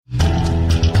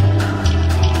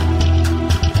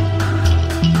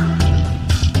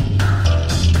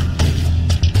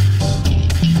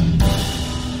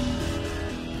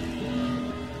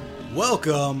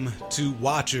Welcome to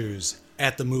Watchers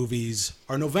at the Movies,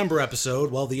 our November episode.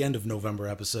 Well, the end of November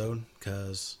episode,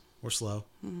 because we're slow.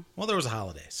 Well, there was a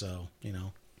holiday, so,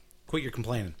 quit your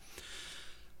complaining.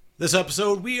 This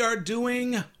episode, we are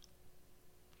doing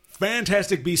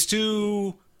Fantastic Beasts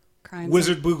 2,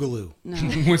 Wizard Boogaloo.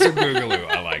 No. Wizard Boogaloo,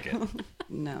 I like it.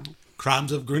 No.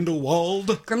 Crimes of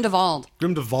Grindelwald. Grindelwald.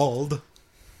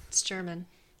 It's German.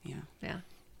 Yeah.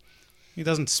 He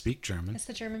doesn't speak German. It's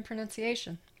the German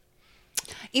pronunciation.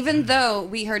 Even though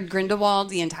we heard Grindelwald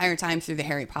the entire time through the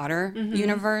Harry Potter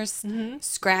universe,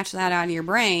 scratch that out of your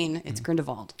brain, it's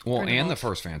Grindelwald. Well, Grindelwald. and the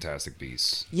first Fantastic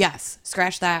Beasts. Yes,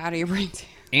 scratch that out of your brain too.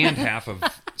 And half of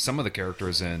some of the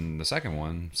characters in the second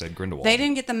one said Grindelwald. They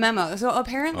didn't get the memo. So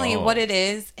apparently Oh. what it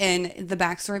is, and the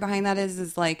backstory behind that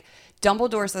is like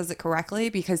Dumbledore says it correctly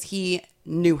because he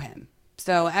knew him.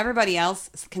 So everybody else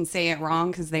can say it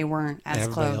wrong because they weren't as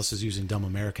Everybody close. else is using dumb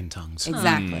American tongues.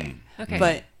 Exactly. Okay.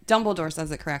 But Dumbledore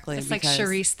says it correctly. It's like because-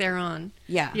 Charisse Theron.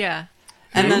 Yeah. Yeah.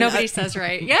 And And then- nobody says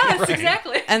right. Yes,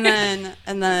 exactly. And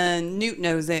then Newt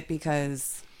knows it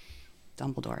because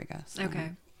Dumbledore, I guess.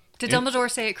 Okay. Did Dumbledore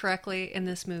say it correctly in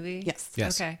this movie? Yes.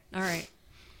 Yes. Okay. All right.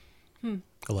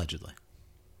 Allegedly.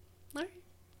 All right.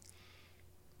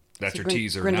 That's your Grin-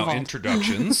 teaser. Grindelwald. Now,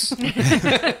 introductions.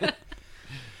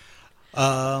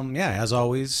 As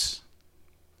always,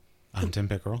 I'm Tim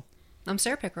Pickerel. I'm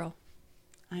Sarah Pickerel.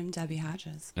 I'm Debbie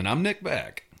Hodges. And I'm Nick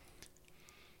Beck.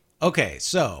 Okay,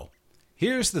 so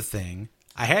here's the thing.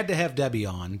 I had to have Debbie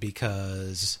on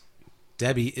because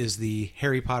Debbie is the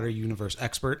Harry Potter universe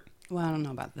expert. Well, I don't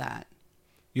know about that.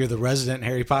 You're the resident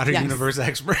Harry Potter Yes. universe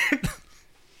expert.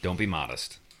 Don't be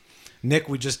modest. Nick,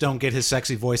 we just don't get his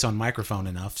sexy voice on microphone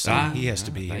enough, so he has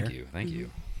to be Thank here. you. Thank you.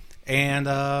 And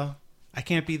I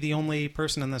can't be the only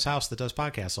person in this house that does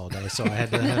podcasts all day, so I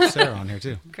had to have Sarah on here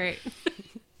too. Great.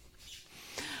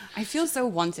 I feel so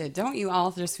wanted. Don't you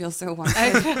all just feel so wanted?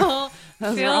 I feel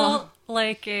Those are all-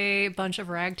 like a bunch of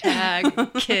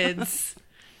ragtag kids.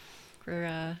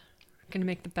 We're going to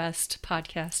make the best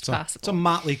podcast possible. It's a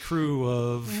motley crew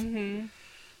of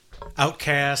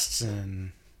outcasts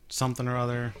and something or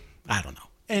other. I don't know.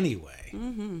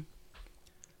 Anyway,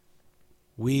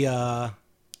 we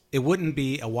it wouldn't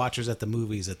be a Watchers at the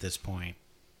Movies at this point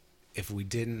if we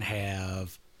didn't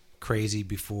have crazy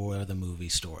before the movie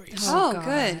stories. Oh, God.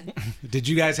 good. Did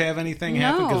you guys have anything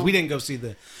happen? No. Because we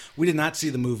did not see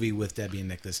the movie with Debbie and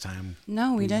Nick this time.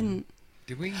 No, we didn't.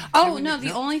 Did we? Oh, no,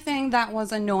 the only thing that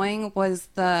was annoying was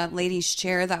the lady's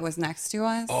chair that was next to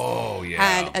us. Oh, yeah.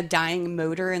 Had a dying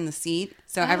motor in the seat.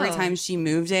 So every Oh. time she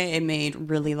moved it, it made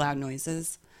really loud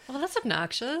noises. Well, that's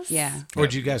obnoxious. Yeah.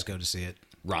 Where'd you guys go to see it?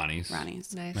 Ronnie's.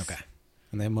 Ronnie's. Nice. Okay.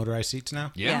 And they have motorized seats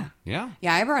now? Yeah. Yeah.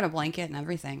 Yeah, I brought a blanket and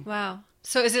everything. Wow.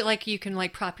 So is it like you can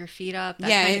like prop your feet up? That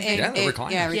Yeah, kind of thing? Yeah, the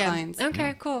recliners. Yeah, Yeah. reclines.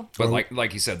 Okay, cool. But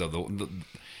like you said, though,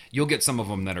 you'll get some of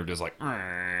them that are just like...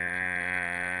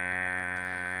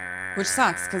 Which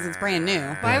sucks because it's brand new.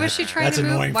 Why was she trying That's to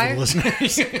move? annoying Why? for the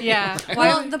listeners. Yeah.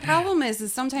 Well, the problem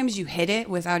is sometimes you hit it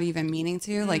without even meaning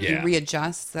to. Like you Yeah.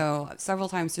 readjust. So several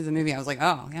times through the movie, I was like,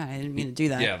 oh, yeah, I didn't mean to do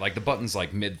that. Yeah, like the button's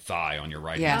like mid-thigh on your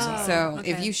right Yeah, hand side. so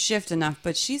if okay. you shift enough,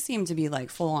 but she seemed to be like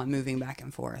full on moving back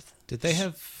and forth. Did they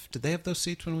have those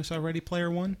seats when we saw Ready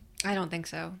Player One? I don't think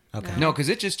so. Okay. No, because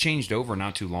it just changed over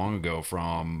not too long ago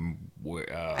from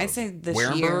I'd say this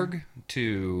Warenberg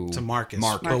to Marcus.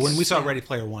 Marcus. But when we saw yeah. Ready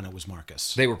Player One, it was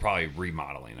Marcus. They were probably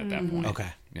remodeling at that point. Okay.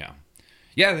 Yeah.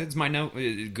 Yeah, it's my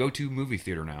go-to movie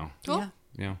theater now. Cool. Yeah.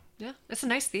 Yeah. Yeah, it's a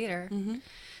nice theater.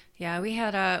 Yeah, we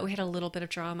had a little bit of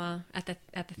drama at the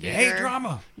theater. Hey,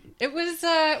 drama. It was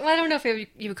well, I don't know if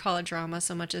you would call it drama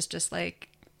so much as just like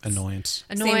Annoyance.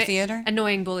 annoying theater?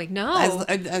 annoying bullying. No,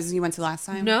 As you went to last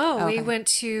time? no, Oh, we okay. went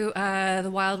to the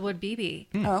Wildwood BB.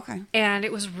 Oh, okay. And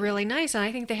it was really nice. And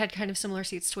I think they had kind of similar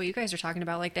seats to what you guys are talking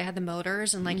about. Like they had the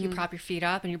motors and like you prop your feet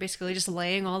up and you're basically just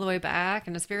laying all the way back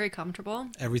and it's very comfortable.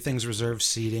 Everything's reserved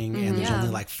seating, and there's Yeah. only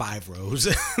like 5 rows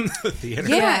in the theater.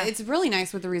 Yeah, Yeah. it's really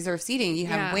nice with the reserved seating. You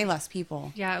have Yeah. way less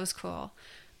people. Yeah, it was cool.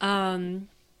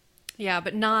 Yeah,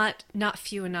 but not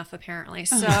few enough apparently.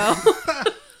 So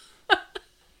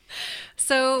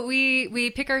So we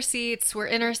pick our seats, we're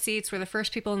in our seats, we're the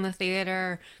first people in the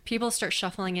theater, people start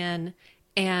shuffling in,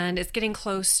 and it's getting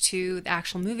close to the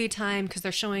actual movie time because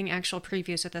they're showing actual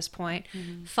previews at this point.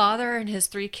 Father and his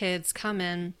 3 kids come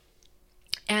in,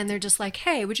 and they're just like,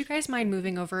 hey, would you guys mind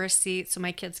moving over a seat so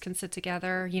my kids can sit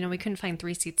together? You know, we couldn't find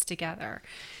 3 seats together.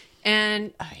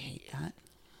 And I hate that.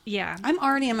 yeah. I'm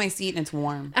already in my seat and it's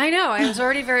warm. I know. I was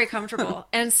already very comfortable.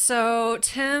 And so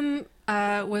Tim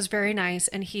was very nice,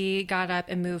 and he got up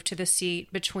and moved to the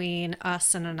seat between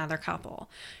us and another couple,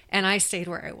 and I stayed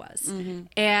where I was.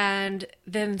 And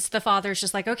then the father's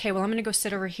just like, okay, well, I'm going to go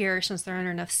sit over here since there aren't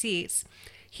enough seats.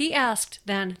 He asked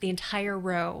then the entire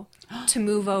row to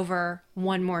move over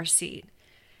one more seat.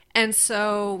 And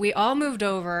so we all moved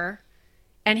over,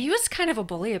 and he was kind of a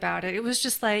bully about it. It was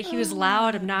just like, he was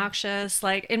loud, obnoxious.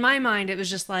 Like, in my mind, it was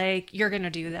just like, you're going to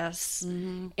do this.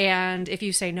 And if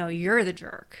you say no, you're the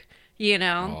jerk, you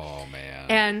know? Oh, man.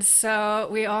 And so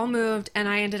we all moved, and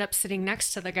I ended up sitting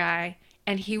next to the guy,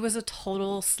 and he was a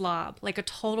total slob, like a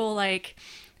total, like,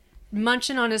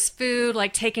 munching on his food,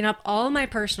 like taking up all my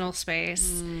personal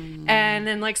space, and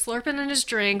then like slurping on his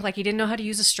drink like he didn't know how to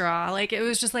use a straw. Like, it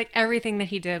was just like everything that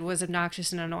he did was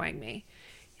obnoxious and annoying me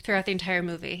throughout the entire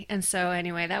movie. And so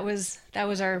anyway, that was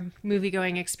our movie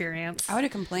going experience. I would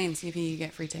have complained, see if you could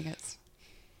get free tickets.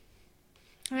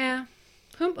 Yeah.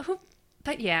 Who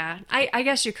but yeah, I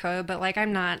guess you could, but like,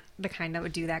 I'm not the kind that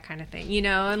would do that kind of thing, you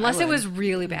know, unless it would. was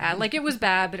really bad. Like, it was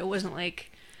bad, but it wasn't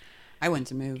like, I wouldn't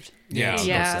have moved. Yeah. I was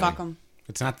Yeah. gonna say. Fuck them.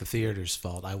 It's not the theater's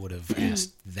fault. I would have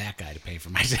asked that guy to pay for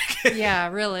my ticket. yeah,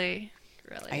 really.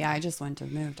 Yeah, I just wouldn't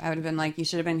have moved. I would have been like, you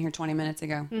should have been here 20 minutes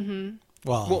ago.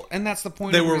 Well, and that's the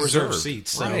point. they of were reserved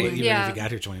seats, so right? even Yeah. if you got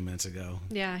here 20 minutes ago.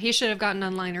 Yeah, he should have gotten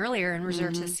online earlier and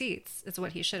reserved his seats. It's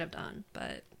what he should have done,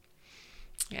 but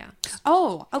yeah.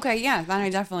 Oh, okay, yeah. Then I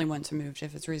definitely wouldn't have moved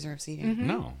if it's reserved seating.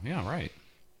 No, yeah, right.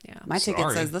 Yeah. My ticket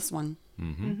Sorry. says this one.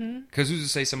 Because who's to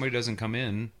say somebody doesn't come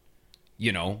in,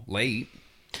 late?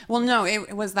 Well, no,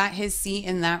 it was that his seat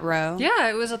in that row. Yeah,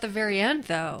 it was at the very end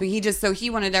though. But he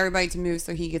wanted everybody to move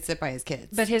so he could sit by his kids.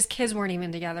 But his kids weren't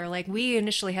even together. Like, we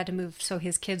initially had to move so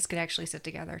his kids could actually sit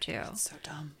together too. so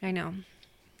dumb. I know.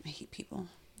 I hate people.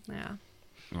 Yeah.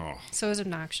 Oh, So it was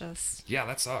obnoxious. yeah,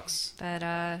 that sucks. But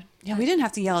Yeah, we didn't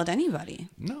have to yell at anybody.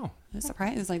 No. I was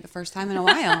surprised. It was like the first time in a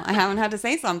while I haven't had to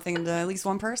say something to at least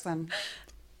one person.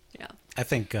 yeah. I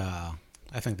think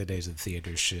the days of the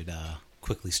theaters should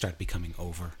quickly start becoming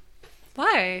over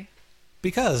Why?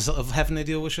 because of having to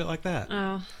deal with shit like that.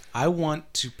 Oh. I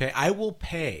will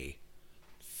pay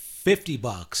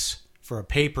 $50 for a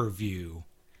pay-per-view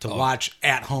to watch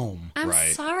at home. I'm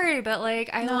Right. sorry, but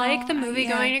like, I like the movie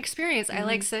yeah. going experience. I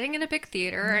like sitting in a big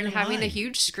theater and having the lying.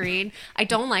 huge screen. I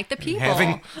don't like the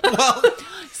people.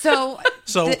 So,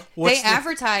 So, they what's the-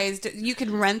 advertised you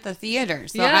could rent the theater.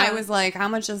 So Yeah. I was like, how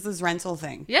much is this rental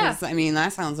thing? Yeah. 'Cause, I mean,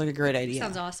 that sounds like a great idea.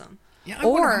 Sounds awesome. Yeah, I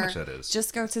wonder how Or much that is.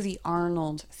 just go to the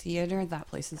Arnold Theater. That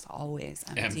place is always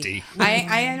empty. Empty.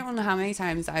 I don't know how many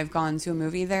times I've gone to a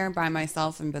movie there by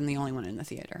myself and been the only one in the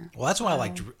theater. Well, that's why I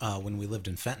liked when we lived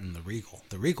in Fenton, the Regal.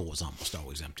 The Regal was almost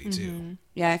always empty too.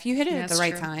 Yeah, if you hit it Yeah, at the that's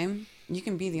right true. time, you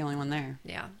can be the only one there.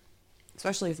 Yeah.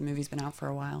 Especially if the movie's been out for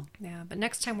a while. Yeah. But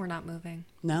next time we're not moving.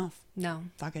 No, No.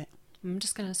 fuck it. I'm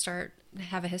just going to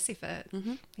have a hissy fit,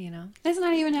 you know? It's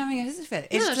not even having a hissy fit.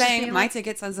 It's No, it's just saying being my like-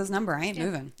 ticket says this number. I ain't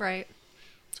moving. Right.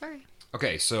 Sorry.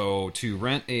 Okay, so to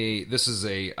rent this is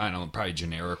I don't know, probably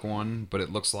generic one, but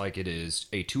it looks like it is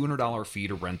a $200 fee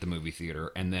to rent the movie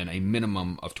theater and then a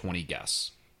minimum of 20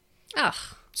 guests. Ugh.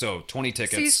 So 20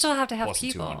 tickets. you still have to have plus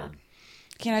the people. 200.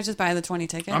 Can't I just buy the 20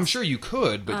 tickets? I'm sure you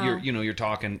could, but you're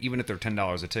talking, even if they're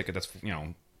 $10 a ticket, that's,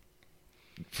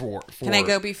 for Can I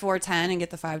go before 10 and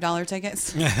get the $5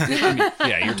 tickets?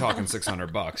 yeah, you're talking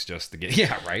 $600 just to get,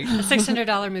 yeah, right? A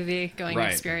 $600 movie going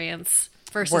Right. experience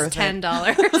versus Worth it.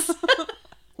 $10.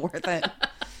 Worth it.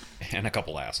 And a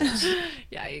couple assholes.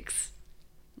 Yikes.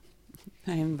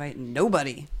 I invite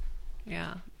nobody.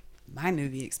 Yeah. My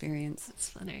movie experience. It's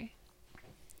funny.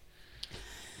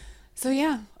 So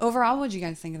yeah, overall, what'd you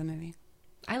guys think of the movie?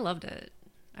 I loved it.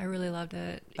 I really loved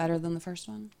it. Better than the first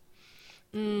one?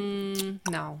 No.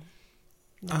 No,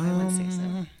 I wouldn't say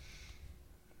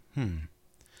so.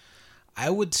 I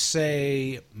would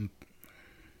say,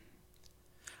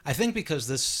 I think because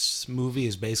this movie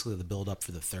is basically the build-up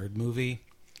for the third movie.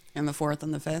 And the fourth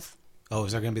and the fifth? Oh,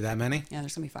 is there going to be that many? Yeah,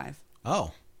 there's gonna be 5.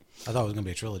 Oh, I thought it was going to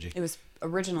be a trilogy. It was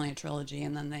originally a trilogy,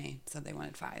 and then they said they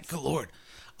wanted 5. Good Lord.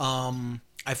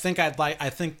 I think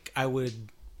I would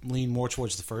lean more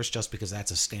towards the first just because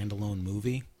that's a standalone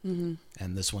movie. Mm-hmm.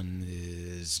 And this one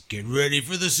is get ready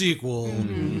for the sequel.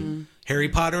 Mm-hmm. Harry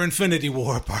Potter Infinity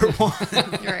War Part 1.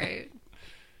 Right.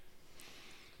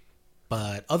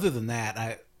 But other than that,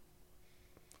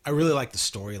 I really like the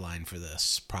storyline for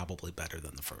this, probably better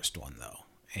than the first one, though.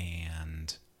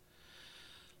 And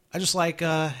I just like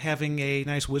having a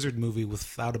nice wizard movie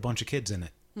without a bunch of kids in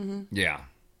it. Yeah.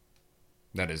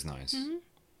 That is nice.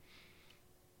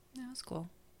 That was cool.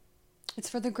 It's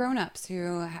for the grown-ups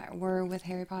who were with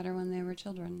Harry Potter when they were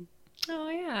children. Oh,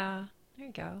 yeah. There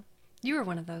you go. You were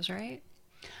one of those, right?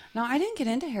 No, I didn't get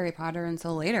into Harry Potter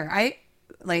until later. I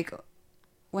like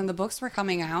when the books were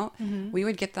coming out, we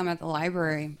would get them at the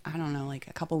library, I don't know, like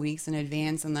a couple weeks in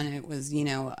advance, and then it was,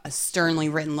 a sternly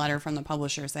written letter from the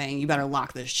publisher saying you better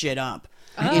lock this shit up.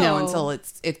 Oh. Until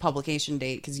its publication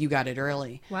date because you got it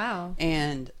early. Wow.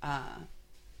 And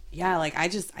yeah, like I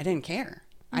didn't care.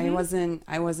 I wasn't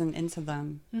into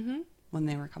them when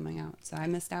they were coming out, so I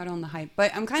missed out on the hype.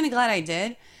 But I'm kind of glad I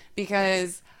did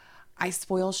because I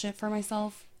spoil shit for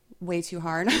myself way too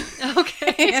hard.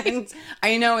 Okay. And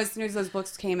I know as soon as those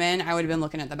books came in, I would have been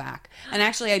looking at the back. And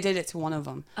actually, I did it to one of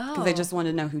them because I just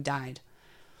wanted to know who died.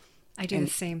 I do the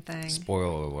same thing.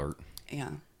 Spoiler alert. Yeah,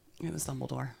 it was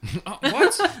Dumbledore.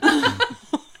 What?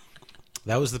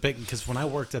 That was the big because when I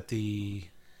worked at the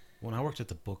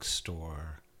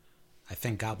bookstore, I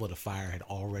think Goblet of Fire had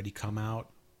already come out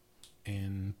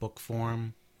in book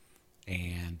form,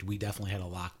 and we definitely had a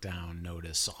lockdown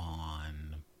notice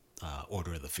on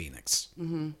Order of the Phoenix.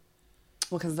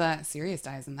 Well, because Sirius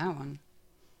dies in that one,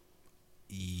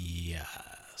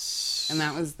 Yes, and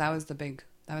that was the big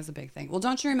thing. Well,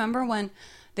 don't you remember when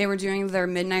they were doing their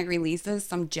midnight releases?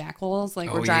 Some jackals were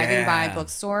Oh, driving by yeah.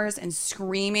 bookstores and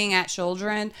screaming at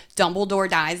children. Dumbledore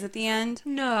dies at the end.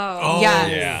 No. Oh, Yes.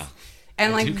 Yeah.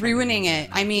 And I do kinda ruining remember it.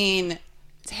 that. I mean,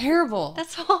 terrible.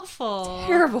 That's awful.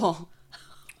 terrible.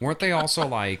 Weren't they also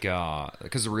like,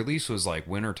 because the release was like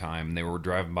wintertime, and they were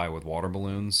driving by with water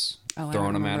balloons, Oh, I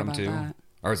throwing don't them at remember them too? about that.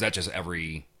 Or is that just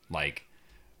every, like,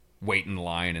 wait in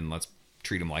line and let's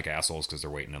treat them like assholes because they're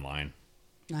waiting in line?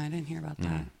 No, I didn't hear about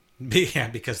that. yeah,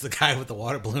 because the guy with the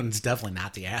water balloon is definitely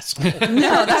not the asshole.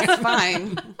 No, that's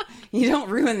fine. You don't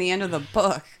ruin the end of the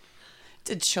book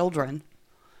to children.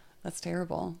 That's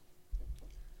terrible.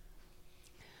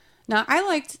 Now,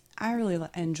 I really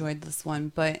enjoyed this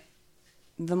one, but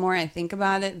the more I think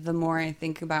about it, the more I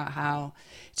think about how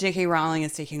J.K. Rowling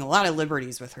is taking a lot of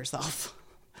liberties with herself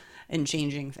and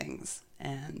changing things.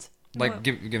 And Like, Well-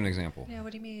 give an example. Yeah,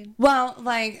 what do you mean? well,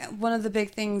 like one of the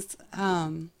big things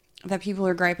that people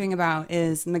are griping about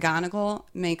is McGonagall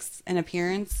makes an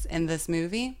appearance in this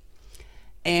movie,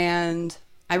 and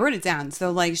I wrote it down.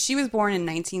 So, like, she was born in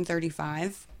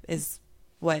 1935, is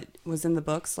what was in the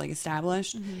books, like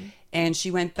established, and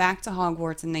she went back to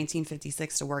Hogwarts in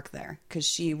 1956 to work there because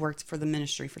she worked for the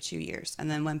Ministry for 2 years, and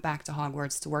then went back to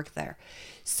Hogwarts to work there.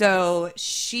 So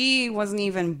she wasn't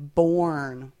even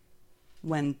born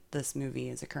when this movie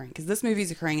is occurring, because this movie is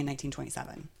occurring in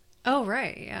 1927. Oh,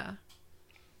 right. Yeah.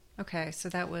 Okay, so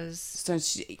that was. So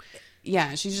she,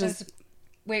 yeah, she's just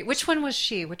Wait, which one was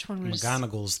she? Which one was?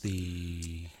 McGonagall's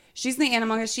the she's the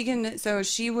Animagus.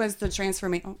 She was the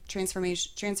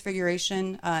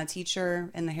transfiguration teacher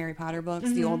in the Harry Potter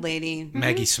books. The old lady,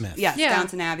 Maggie Smith. yes, Yeah.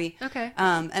 Downton Abbey. Okay.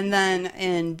 And then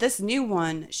in this new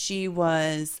one, she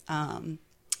was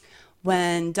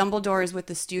when Dumbledore is with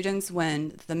the students,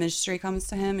 when the Ministry comes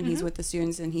to him and he's with the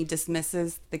students and he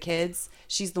dismisses the kids,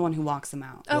 she's the one who walks them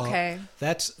out. Well, Okay.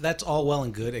 that's all well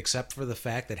and good, except for the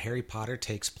fact that Harry Potter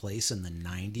takes place in the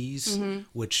 90s,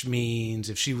 which means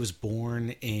if she was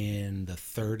born in the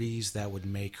 30s, that would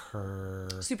make her.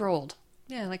 Super old.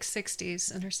 Yeah, like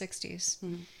 60s, in her 60s.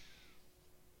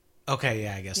 Okay,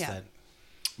 yeah, I guess Yeah. that.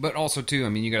 But also, too, I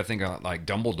mean, you got to think of, like,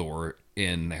 Dumbledore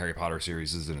in the Harry Potter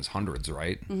series is in his hundreds,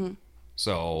 right? Mm-hmm.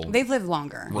 So. They've lived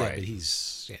longer. Right.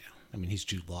 Yeah, but he's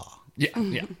Jude Law. Yeah,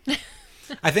 yeah.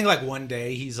 I think like one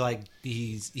day he's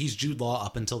Jude Law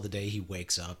up until the day he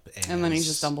wakes up, And then he's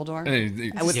just Dumbledore.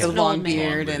 With Yeah. the long Old man.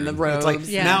 beard and the Long robes. It's like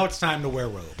Yeah. now it's time to wear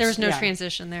robes. There was no Yeah.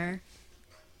 transition there.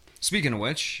 Speaking of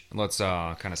which, let's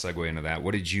kind of segue into that.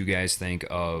 What did you guys think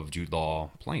of Jude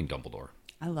Law playing Dumbledore?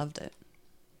 I loved it.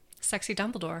 Sexy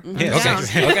Dumbledore. Yeah,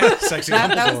 Yeah. sexy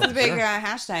That Dumbledore. was the big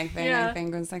hashtag thing, Yeah. I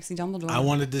think, was Sexy Dumbledore. I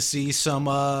wanted to see some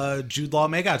Jude Law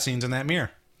makeout scenes in that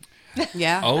mirror.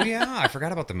 Yeah. Oh, yeah, I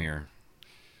forgot about the mirror.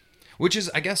 Which is,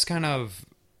 I guess, kind of...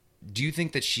 Do you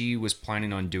think that she was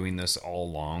planning on doing this all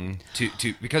along?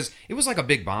 Because it was like a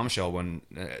big bombshell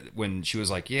when she was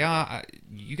like, yeah,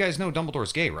 you guys know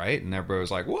Dumbledore's gay, right? And everybody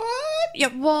was like, what? Yeah,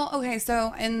 well, okay,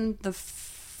 so in the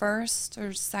first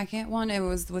or second one, it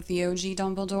was with the OG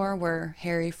Dumbledore where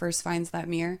Harry first finds that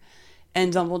mirror,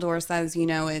 and Dumbledore says,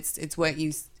 it's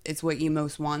what you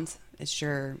most want. It's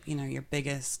your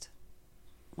biggest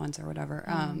want or whatever.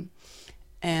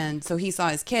 And so he saw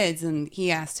his kids, and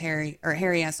Harry asked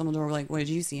Dumbledore, like, what did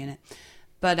you see in it?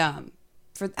 But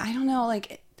I don't know,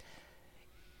 like,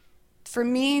 for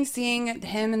me, seeing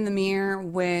him in the mirror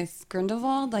with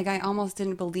Grindelwald, like, I almost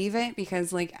didn't believe it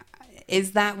because, like,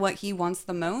 is that what he wants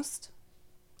the most?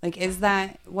 Like, is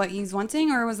that what he's wanting,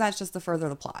 or was that just to further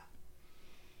the plot?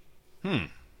 I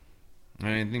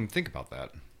didn't even think about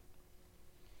that.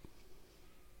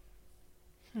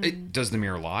 Does the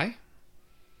mirror lie?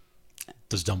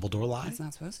 Does Dumbledore lie? It's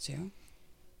not supposed to.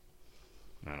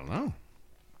 I don't know.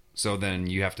 So then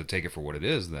you have to take it for what it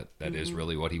is. That is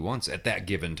really what he wants at that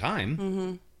given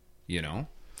time. You know,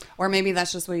 Or maybe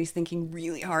that's just what he's thinking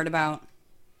really hard about.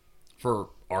 for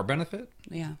our benefit.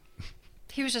 Yeah.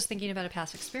 He was just thinking about a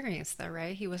past experience, though,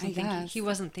 right? He wasn't I thinking. guess. He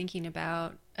wasn't thinking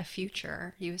about a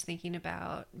future. He was thinking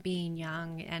about being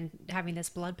young and having this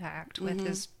blood pact with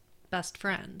his best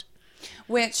friend.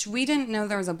 Which we didn't know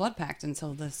there was a blood pact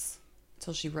until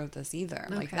she wrote this either.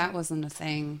 Like Okay. that wasn't a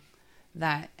thing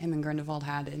that him and Grindelwald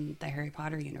had in the Harry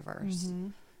Potter universe.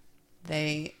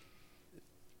 They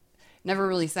never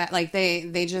really said, like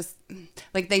they just,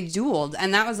 like they dueled.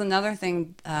 And that was another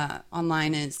thing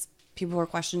online is people were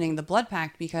questioning the blood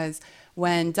pact because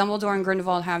when Dumbledore and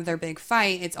Grindelwald have their big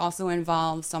fight, it also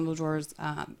involves Dumbledore's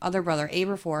other brother,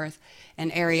 Aberforth,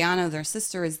 and Ariana, their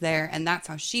sister, is there, and that's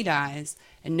how she dies.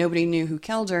 And nobody knew who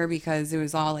killed her because it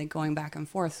was all like going back and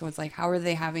forth. So it's like, how are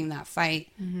they having that fight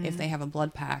if they have a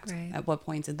blood pact? Right. At what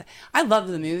point did that? I love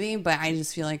the movie, but I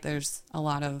just feel like there's a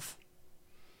lot of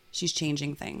she's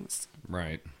changing things.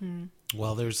 Right.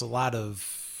 Well, there's a lot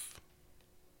of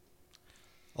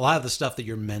the stuff that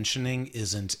you're mentioning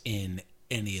isn't in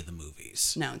any of the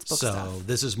movies. No, it's book so stuff.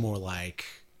 this is more like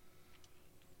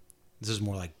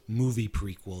movie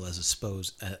prequel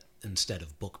instead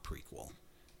of book prequel.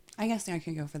 I guess I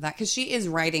could go for that because she is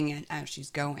writing it as she's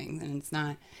going,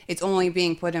 and it's only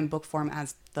being put in book form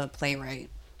as the playwright.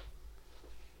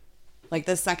 Like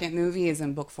the second movie is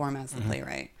in book form as the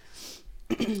playwright.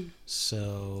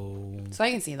 So So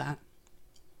I can see that.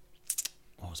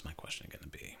 what was my question going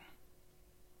to be?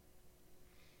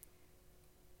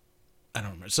 I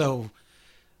don't remember. So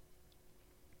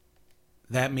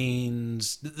that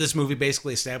means this movie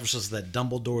basically establishes that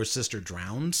Dumbledore's sister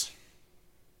drowns.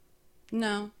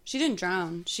 No, she didn't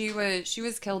drown. She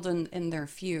was killed in their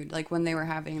feud, like when they were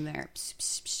having their,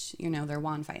 their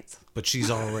wand fights. But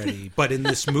but in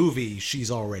this movie,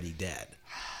 she's already dead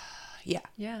Yeah,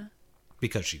 Yeah.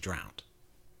 because she drowned.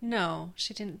 No,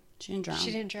 she didn't. she didn't drown.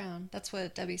 She didn't drown. That's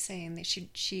what Debbie's saying. That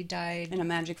she died. in a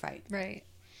magic fight. Right.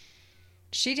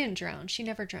 She didn't drown. She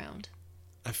never drowned.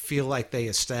 I feel like they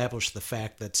established the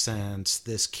fact that since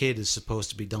this kid is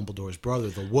supposed to be Dumbledore's brother,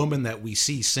 the woman that we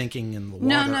see sinking in the water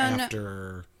No.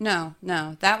 after... No,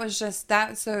 that was just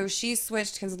that. So she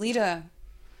switched because Lita.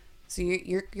 So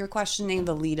you're questioning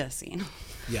the Lita scene.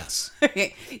 Yes.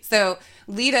 Okay, so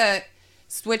Lita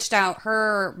switched out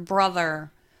her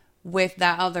brother with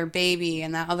that other baby,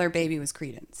 and that other baby was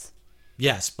Credence.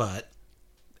 Yes, but...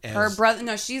 Her brother,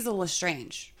 no, she's a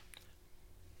Lestrange.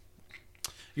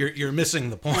 You're missing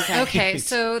the point. Okay,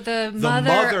 so the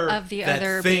mother of the that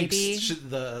other thinks baby.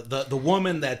 the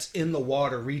woman that's in the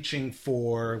water reaching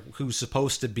for who's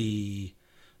supposed to be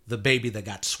the baby that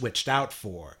got switched out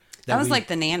for. That was like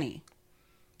the nanny.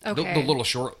 Okay. The little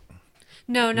short.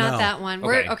 No, not No. that one.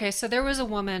 Okay. Okay, so there was a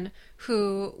woman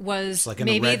who was like in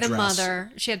a maybe red the dress.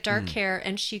 mother. She had dark hair,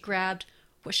 and she grabbed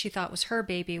what she thought was her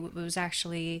baby, what was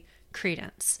actually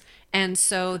Credence. And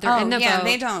so they're in the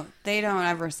boat. they don't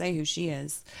ever say who she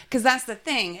is, because that's the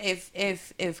thing.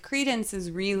 If Credence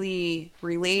is really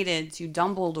related to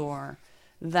Dumbledore,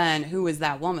 then who is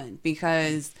that woman?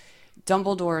 Because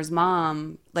Dumbledore's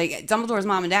mom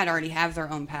and dad already have their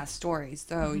own past stories,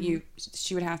 so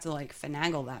she would have to like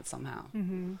finagle that somehow.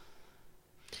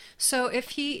 So if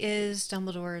he is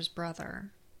Dumbledore's brother,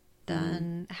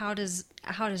 then how does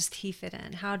he fit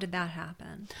in? How did that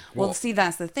happen? Well, see,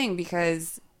 that's the thing,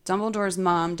 because Dumbledore's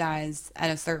mom dies at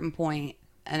a certain point,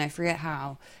 and I forget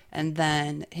how, and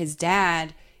then his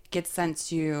dad gets sent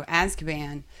to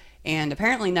Azkaban and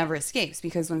apparently never escapes,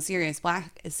 because when Sirius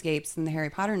Black escapes in the Harry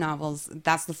Potter novels,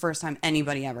 that's the first time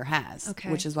anybody ever has, Okay.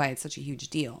 which is why it's such a huge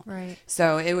deal. Right.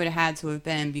 So it would have had to have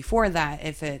been before that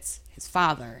if it's his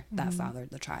father that fathered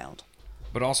the child.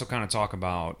 But also kind of talk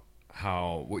about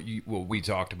how what we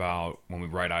talked about when we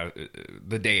write out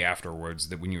the day afterwards,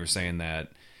 that when you were saying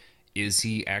that, is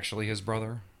he actually his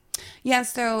brother? Yeah,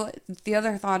 so the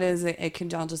other thought is it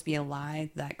could all just be a lie,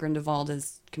 that Grindelwald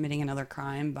is committing another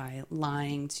crime by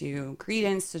lying to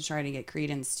Credence to try to get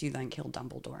Credence to then kill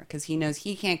Dumbledore, because he knows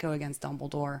he can't go against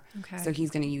Dumbledore, Okay. so he's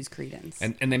going to use Credence.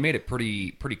 And they made it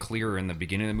pretty clear in the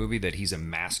beginning of the movie that he's a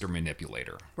master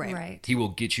manipulator. Right. He will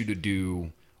get you to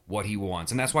do what he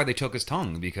wants, and that's why they took his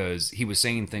tongue, because he was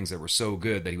saying things that were so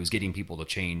good that he was getting people to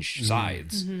change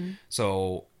sides.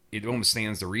 So it almost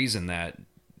stands to reason that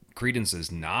Credence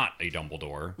is not a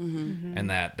Dumbledore, and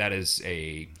that is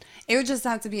a It would just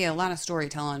have to be a lot of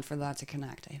storytelling for that to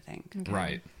connect, I think.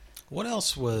 right. What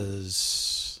else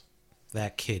was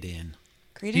that kid in?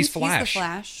 Credence, He's Flash. the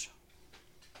Flash.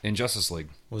 in Justice League.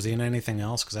 Was he in anything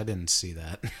else? Because I didn't see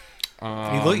that.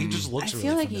 He just I looks really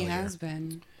feel like familiar. he has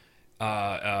been.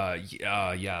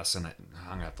 Yes, and I'm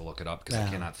gonna have to look it up because I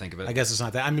cannot think of it. I guess it's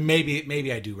not that. I mean,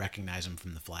 maybe I do recognize him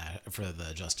from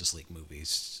the Justice League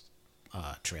movies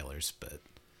trailers, but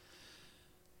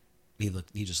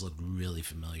he just looked really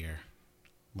familiar.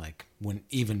 Like when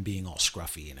even being all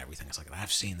scruffy and everything, it's like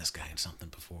I've seen this guy in something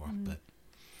before, but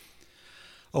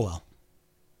oh well.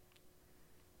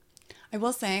 I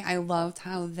will say I loved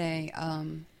how they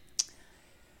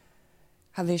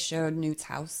showed Newt's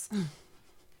house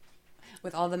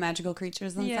with all the magical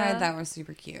creatures inside. Yeah. That was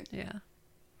super cute. Yeah.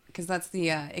 Because that's the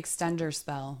extender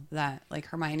spell that like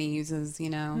Hermione uses,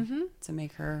 to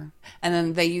make her. And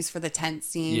then they use for the tent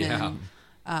scene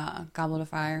and Goblet of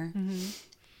Fire.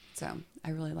 So I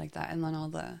really like that. And then all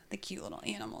the cute little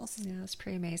animals. Yeah, it's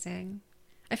pretty amazing.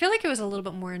 I feel like it was a little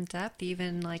bit more in depth,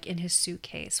 even like in his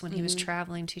suitcase when he was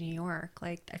traveling to New York.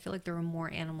 Like I feel like there were more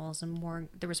animals and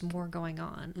there was more going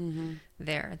on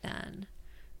there then.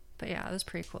 But yeah, it was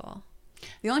pretty cool.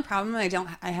 The only problem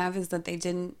I have is that they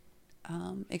didn't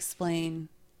explain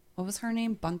what was her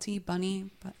name, Bunny.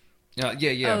 Yeah. Oh, the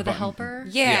but- Yeah, helper.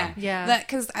 Yeah. Yeah. That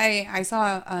because I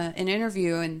saw an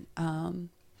interview and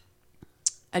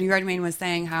Eddie Redmayne was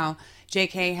saying how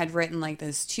J.K. had written like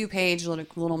this 2-page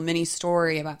little mini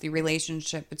story about the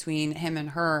relationship between him and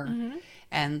her.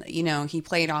 And, he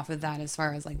played off of that as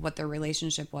far as like what their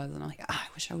relationship was. And I'm like, I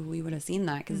wish we would have seen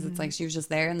that because it's like she was just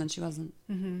there and then she wasn't.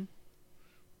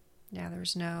 Yeah, there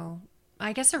was no.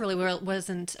 I guess there really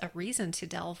wasn't a reason to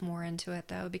delve more into it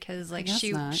though, because like guess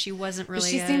she not. she wasn't But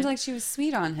really. she seemed like she was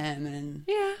sweet on him. And,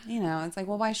 Yeah. it's like,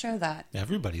 well, why show that?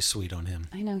 Everybody's sweet on him.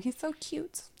 I know. He's so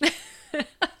cute.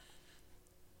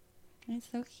 He's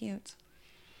so cute.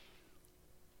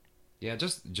 Yeah,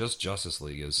 just Justice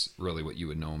League is really what you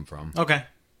would know him from. Okay,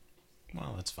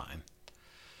 well that's fine.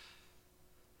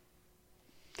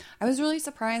 I was really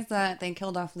surprised that they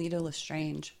killed off Lita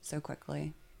Lestrange so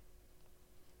quickly.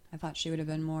 I thought she would have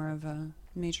been more of a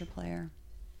major player.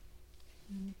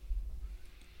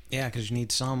 Yeah, because you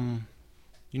need some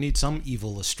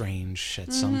evil Lestrange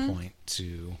at some point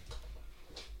to.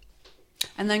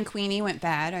 And then Queenie went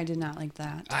bad. I did not like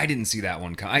that. I didn't see that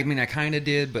one. I mean, I kind of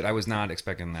did, but I was not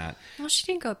expecting that. Well, she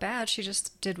didn't go bad. She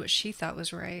just did what she thought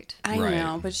was right. I Right.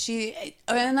 know, but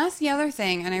and that's the other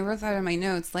thing, and I wrote that in my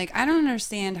notes. Like, I don't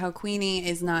understand how Queenie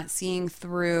is not seeing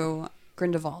through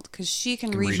Grindelwald, because she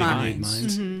can read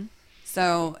minds.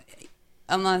 So,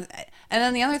 and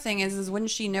then the other thing is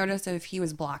wouldn't she notice if he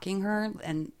was blocking her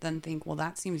and then think, well,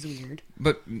 that seems weird.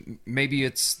 But maybe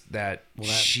it's that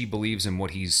she believes in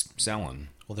what he's selling.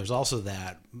 Well, there's also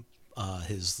that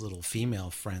his little female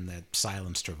friend that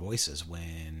silenced her voices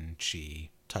when she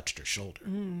touched her shoulder.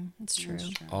 That's true.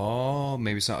 Oh,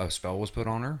 maybe a spell was put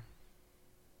on her.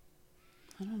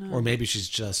 I don't know. Or maybe she's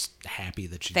just happy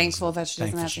that she Thankful that she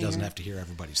doesn't thankful have she to doesn't hear. have to hear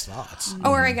everybody's thoughts.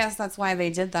 Or I guess that's why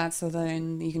they did that, so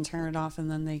then you can turn it off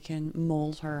and then they can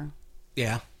mold her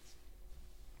Yeah,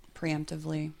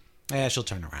 preemptively. yeah, she'll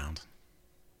turn around.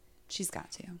 She's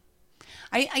got to.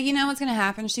 You know what's going to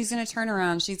happen? She's going to turn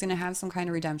around. She's going to have some kind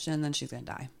of redemption, and then she's going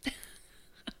to die.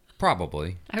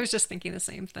 Probably. I was just thinking the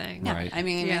same thing. Yeah, Right. I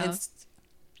mean, Yeah. it's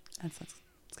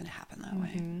going to happen that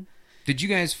way. Did you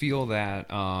guys feel that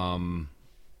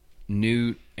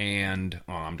Newt and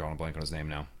I'm drawing a blank on his name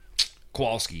now,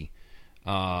 Kowalski,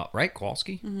 right?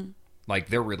 Kowalski, like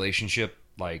their relationship,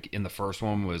 like in the first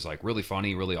one was like really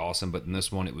funny, really awesome, but in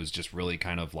this one it was just really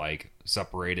kind of like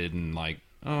separated and like,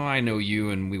 oh, I know you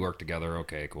and we work together.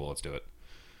 Okay, cool, let's do it.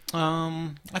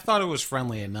 I thought it was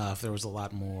friendly enough. There was a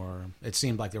lot more. It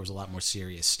seemed like there was a lot more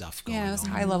serious stuff going on. Yeah, it was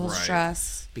high level Right.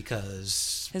 stress.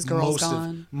 Because His girl's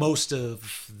gone. Most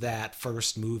of that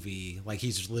first movie, like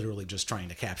he's literally just trying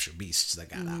to capture beasts that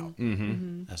got out,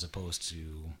 as opposed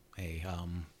to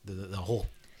the whole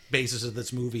basis of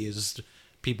this movie is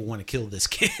people want to kill this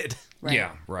kid. Right.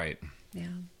 Yeah, right. Yeah.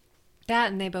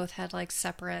 That and they both had like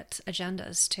separate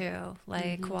agendas too.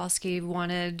 Like Kowalski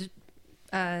wanted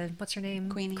what's her name?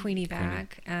 Queenie.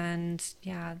 back. And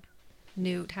yeah,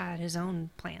 Newt had his own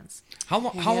plans. How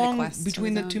he how had a long quest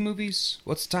between of the his two own. movies?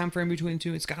 What's the time frame between the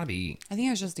two? It's got to be I think it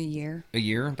was just a year a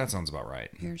year. That sounds about right.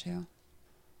 or two.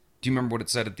 Do you remember what it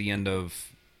said at the end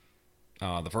of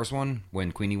the first one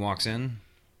when Queenie walks in?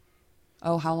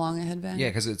 Oh, how long it had been? Yeah,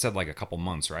 because it said like a couple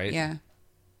months, right? Yeah.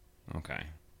 Okay.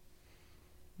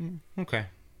 Okay.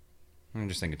 I'm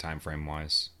just thinking time frame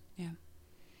wise. Yeah.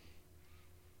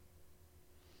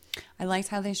 I liked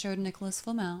how they showed Nicholas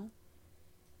Flamel.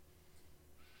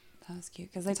 That was cute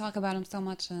because they talk about him so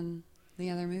much in the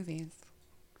other movies.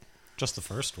 Just the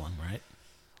first one, right?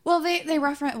 Well, they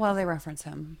reference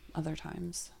him other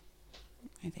times,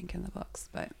 I think, in the books,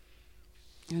 but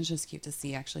it was just cute to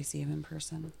see him in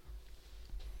person.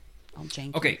 All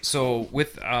janky. Okay, so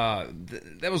with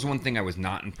that was one thing I was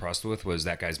not impressed with was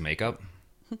that guy's makeup.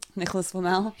 Nicholas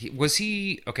Flamel. Was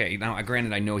he okay? Now,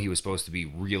 granted, I know he was supposed to be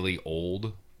really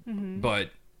old,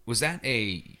 but was that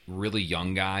a really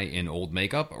young guy in old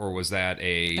makeup, or was that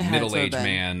a had to middle-aged have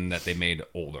been. man that they made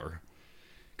older?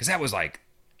 Because that was like,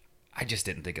 I just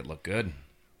didn't think it looked good.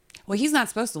 Well, he's not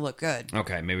supposed to look good.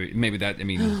 Okay, maybe that. I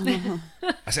mean,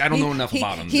 I don't know enough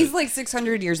about him. He's like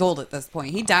 600 years old at this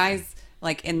point. He dies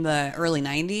like in the early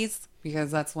 90s because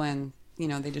that's when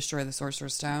they destroy the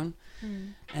Sorcerer's Stone,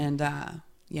 and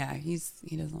yeah, he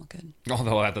doesn't look good.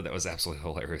 Although I thought that was absolutely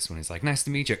hilarious when he's like, "Nice to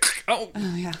meet you." Oh,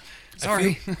 Oh yeah.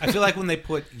 sorry. I feel like when they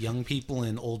put young people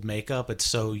in old makeup, it's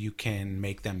so you can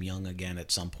make them young again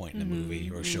at some point in the movie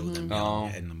or show them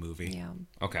young Oh. in the movie. Yeah.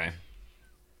 Okay.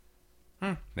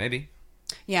 Maybe.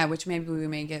 Yeah, which maybe we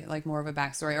may get like more of a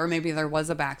backstory, or maybe there was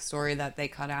a backstory that they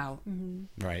cut out.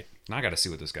 Right. Now I got to see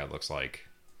what this guy looks like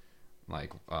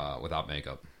without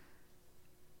makeup.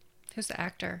 Who's the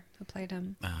actor who played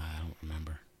him? I don't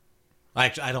remember.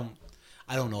 Actually, I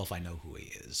don't know if I know who he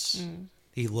is.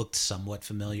 He looked somewhat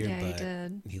familiar, Yeah, he but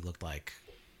did. he looked like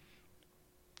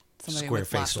Somebody square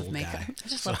with lots faced of old makeup. guy. I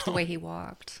just loved the way he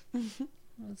walked. It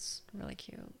was really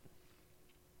cute.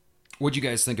 What'd you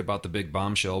guys think about the big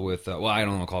bombshell with? Well, I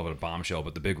don't want to call it a bombshell,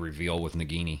 but the big reveal with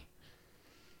Nagini.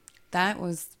 That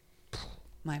was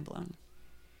mind blown.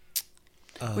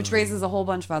 Which raises a whole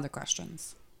bunch of other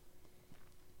questions.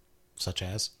 Such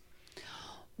as?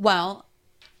 Well,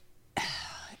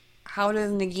 how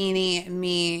does Nagini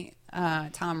meet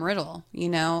Tom Riddle?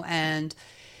 And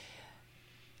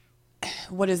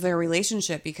what is their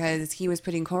relationship? Because he was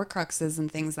putting Horcruxes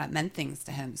and things that meant things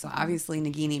to him. So obviously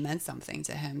Nagini meant something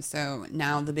to him. So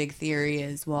now the big theory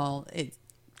is, well, it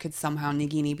could somehow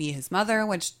Nagini be his mother,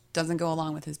 which doesn't go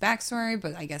along with his backstory,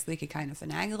 but I guess they could kind of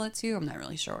finagle it too. I'm not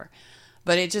really sure.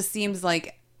 But it just seems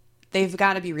like they've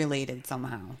got to be related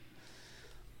somehow.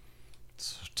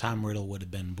 So Tom Riddle would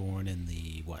have been born in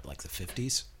the, like the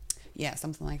 50s? Yeah,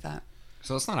 something like that.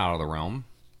 So it's not out of the realm.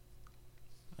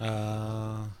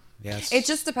 Yes. It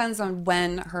just depends on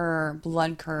when her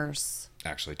blood curse.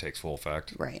 Actually takes full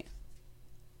effect. Right.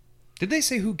 Did they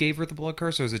say who gave her the blood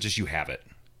curse, or is it just you have it?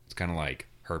 It's kind of like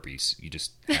herpes. You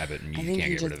just have it and I you think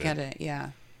can't you get rid just of get it. it. Yeah.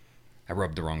 I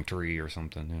rubbed the wrong tree or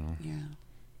something, Yeah.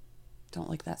 Don't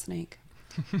lick that snake.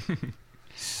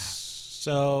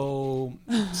 So,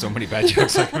 So many bad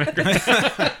jokes I can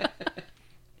make.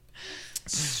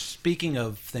 speaking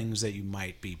of things that you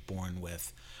might be born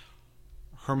with,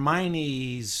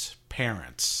 Hermione's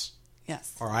parents,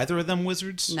 Yes. are either of them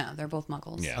wizards? No, they're both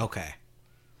muggles. Yeah. Okay.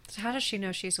 So how does she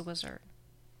know she's a wizard?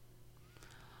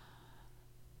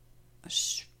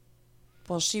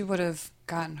 Well, she would have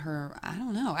gotten her. I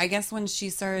don't know. I guess when she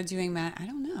started doing that, I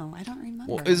don't know. I don't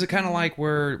remember. Well, is it kind of like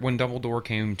when Dumbledore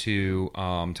came to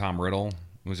Tom Riddle?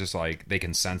 It was just like they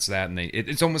can sense that, and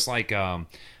it's almost like I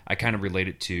kind of relate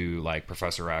it to like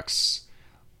Professor X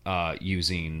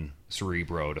using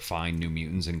Cerebro to find new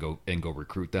mutants and go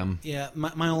recruit them. Yeah,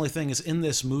 my only thing is in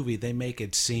this movie, they make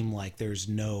it seem like there's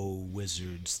no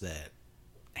wizards that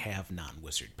have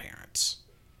non-wizard parents.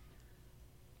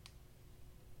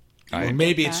 Or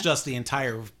maybe it's that. just the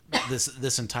entire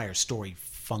this entire story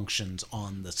functions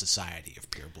on the Society of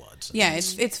Purebloods. Yeah,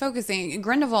 it's focusing.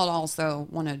 Grindelwald also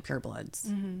wanted purebloods,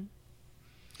 and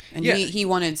Yeah. he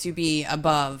wanted to be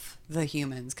above the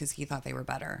humans because he thought they were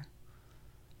better.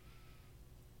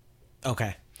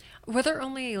 Okay. Were there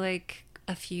only like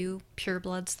a few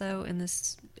purebloods though in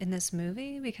this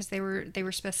movie because they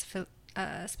were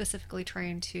specifically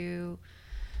trying to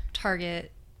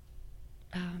target.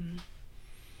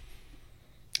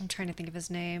 I'm trying to think of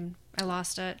his name. I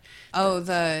lost it. Oh,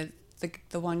 the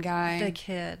one guy. The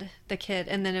kid,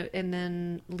 and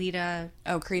then Lita.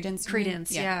 Oh, Credence. you mean?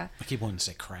 Credence, yeah. I keep wanting to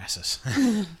say Crassus.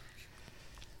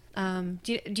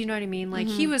 Do you know what I mean? Like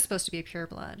he was supposed to be a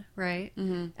pureblood, right?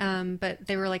 But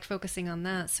they were like focusing on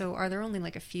that. So are there only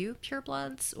like a few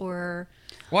purebloods, or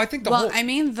Well, I think the Well, whole I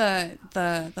mean the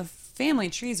family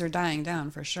trees are dying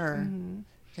down for sure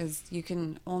because you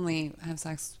can only have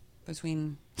sex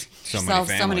between So many yourself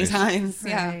so many families. times,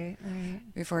 yeah, right.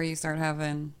 before you start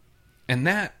having. and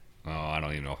that. Oh, I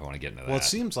don't even know if I want to get into that. Well, it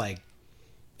seems like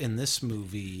in this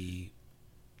movie,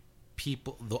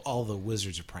 all the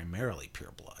wizards are primarily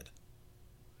pureblood.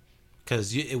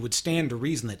 Because it would stand to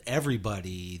reason that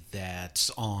everybody that's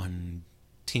on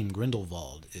Team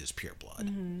Grindelwald is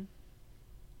pureblood.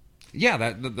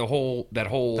 Yeah, the whole That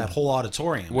whole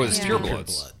auditorium was Yeah. pure pure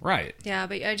bloods. Right. Yeah,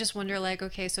 but I just wonder, like,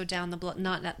 okay, so down the blood,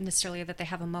 not necessarily that they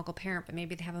have a Muggle parent, but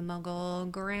maybe they have a Muggle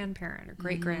grandparent or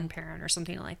great grandparent or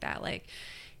something like that. Like,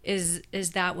 is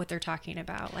that what they're talking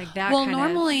about? Like that? Well, kind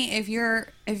normally, if you're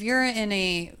in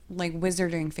a like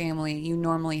wizarding family, you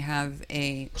normally have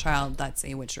a child that's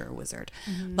a witch or a wizard.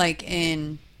 Like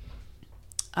in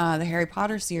the Harry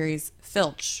Potter series,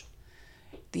 Filch,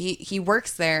 he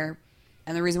works there,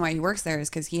 and the reason why he works there is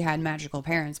because he had magical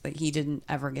parents, but he didn't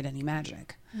ever get any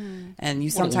magic. And you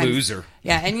What a sometimes loser.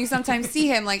 yeah, and you sometimes see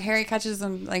him like Harry catches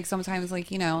him like sometimes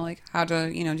like like how to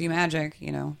do magic,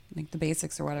 like the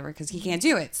basics or whatever because he can't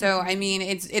do it. So I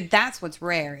mean that's what's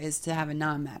rare is to have a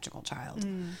non-magical child.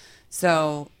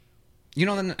 So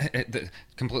Then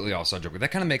completely off subject, but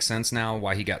that kind of makes sense now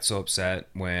why he got so upset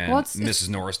when Well, Mrs.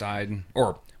 Norris died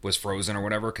or was frozen or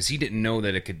whatever because he didn't know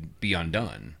that it could be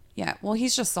undone. yeah, well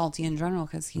he's just salty in general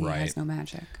because he Right. has no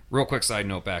magic. Real quick side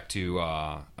note back to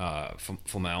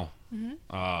Flamel.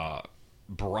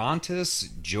 Brontis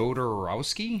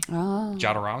Jodorowsky?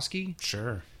 Jodorowsky?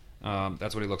 Sure.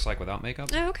 That's what he looks like without makeup.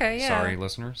 Oh, okay, yeah. Sorry,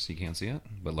 listeners, you can't see it,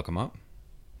 but look him up.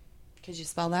 Could you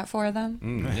spell that for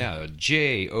them? Yeah,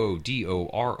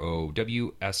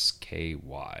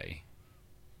 Jodorowsky.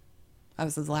 That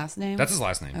was his last name? That's his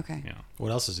last name. Okay. Yeah.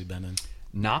 What else has he been in?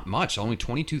 Not much. Only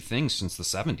 22 things since the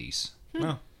 70s.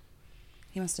 Oh,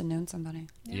 He must have known somebody.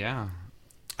 Yeah.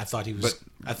 I thought he was.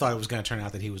 I thought it was going to turn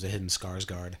out that he was a hidden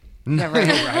Skarsgård. Yeah,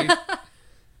 right. Right?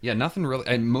 Yeah, nothing really.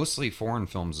 And mostly foreign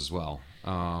films as well.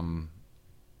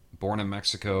 Born in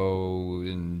Mexico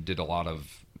and did a lot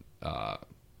of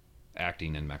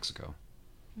acting in Mexico.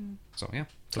 So, yeah.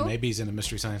 So maybe he's in a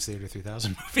Mystery Science Theater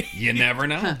 3000 movie. You never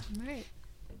know. Right.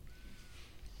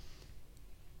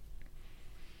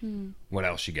 What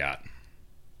else you got?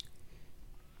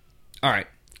 All right.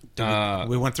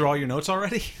 We went through all your notes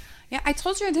already? Yeah, I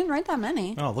told you I didn't write that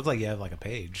many. Oh, it looked like you have like a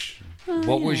page.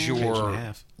 What was Page and a your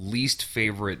half. least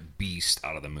favorite beast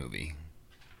out of the movie?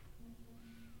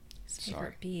 His favorite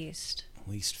Sorry. beast.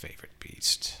 Least favorite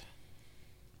beast.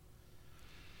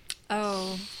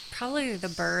 Oh, probably the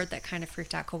bird that kind of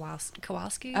freaked out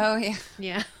Kowalski. Oh, yeah.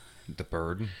 Yeah. The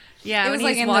bird? Yeah, It when was,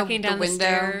 like, he's in the- walking the down the window.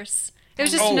 stairs. It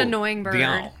was just an annoying bird. The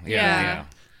owl. Yeah.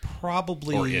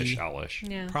 Probably. Or ish, owlish.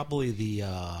 Yeah. Probably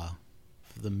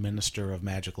the Minister of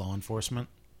Magic Law Enforcement.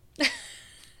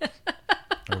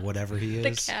 Or whatever he The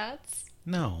is. cats.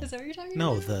 No. Is that what you're talking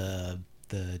No, about?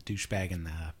 the douchebag in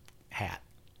the hat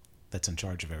that's in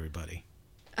charge of everybody.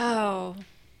 Oh.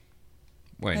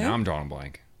 Wait, Who? now I'm drawing a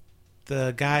blank.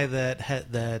 The guy the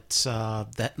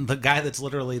guy that's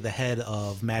literally the head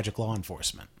of Magic Law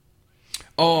Enforcement.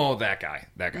 Oh, that guy.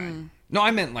 That guy. No,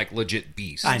 I meant like legit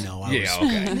beast. I know, I Yeah,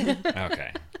 okay.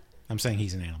 Okay. I'm saying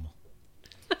he's an animal.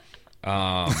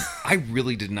 I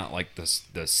really did not like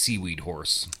the seaweed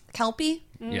horse. Kelpie?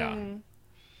 Yeah.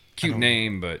 Cute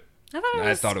name, but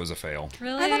I thought it was a fail.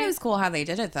 really. I thought it was cool how they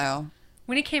did it, though.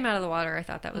 When he came out of the water, I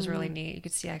thought that was really neat. You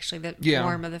could see actually the Yeah.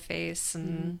 form of the face,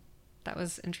 and that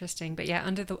was interesting. But yeah,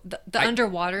 under the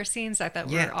underwater scenes, I thought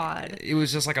were odd. It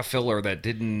was just like a filler that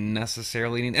didn't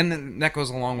necessarily need, and then that goes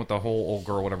along with the whole old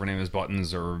girl, whatever her name is,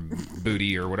 Buttons or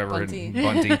Booty or whatever. Bunty.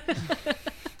 Bunty.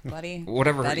 Buddy.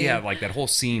 Whatever. Buddy. Yeah, like that whole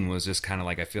scene was just kind of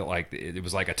like, I feel like it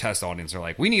was like a test audience. They're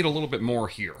like, we need a little bit more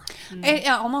here. It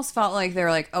almost felt like they were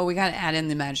like, oh, we got to add in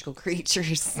the magical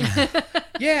creatures.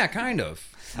 Yeah, kind of.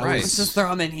 Right. Let's just throw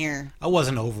them in here. I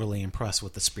wasn't overly impressed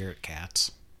with the spirit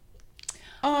cats.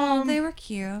 Oh, they were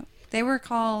cute. They were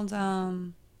called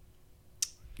You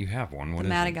have one. What the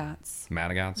is it? Madagots.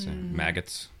 Madagots?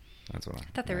 Maggots? That's what I I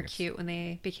thought they were maggots. cute when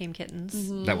they became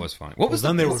kittens. That was funny. What was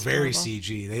Well, then the they were very adorable.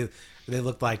 CG. They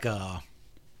looked like they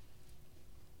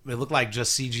looked like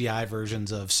just CGI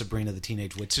versions of Sabrina the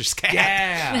Teenage Witch's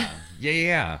cat.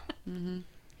 Yeah.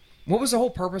 What was the whole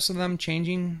purpose of them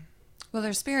changing? Well,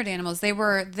 they're spirit animals. They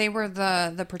were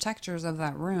the protectors of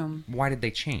that room. Why did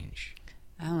they change?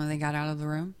 I don't know. They got out of the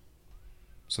room.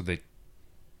 So they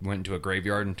went into a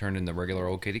graveyard and turned into regular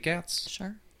old kitty cats?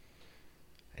 Sure.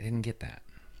 I didn't get that.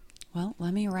 Well,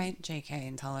 let me write JK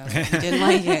and tell her that you didn't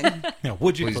like it. Yeah,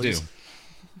 would you Please please? do.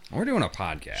 We're doing a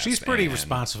podcast. She's pretty and-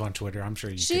 responsive on Twitter. I'm sure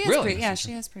you She could. is Really? pretty. Yeah,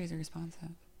 she is pretty responsive.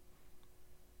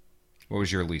 What was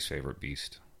your least favorite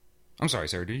beast? I'm sorry,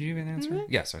 Sarah. Did you even answer?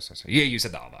 Yes, sorry. Yeah, you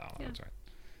said the owl. That's right.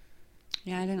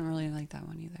 Yeah, I didn't really like that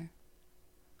one either.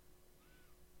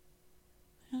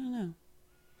 I don't know.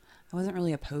 I wasn't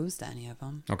really opposed to any of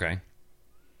them. Okay.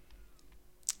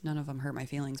 None of them hurt my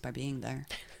feelings by being there.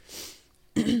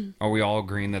 Are we all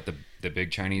agreeing that the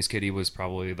big Chinese kitty was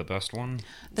probably the best one?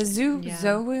 The Yeah.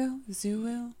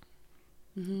 Zouwu.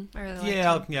 I really like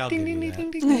Yeah, them. I'll Ding, give ding, you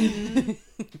ding, that. ding, ding.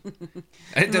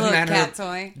 It doesn't Little matter. cat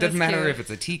toy. Doesn't That's matter cute. if it's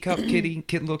a teacup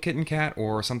little kitten cat,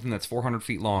 or something that's 400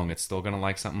 feet long. It's still gonna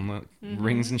like something that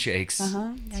rings and shakes.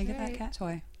 Uh-huh. Yeah, get right. that cat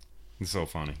toy. It's so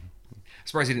funny.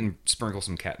 Surprised he didn't sprinkle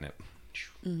some catnip.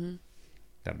 That'd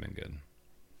have been good.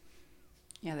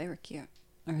 Yeah, they were cute.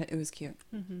 Or it was cute.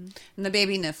 And the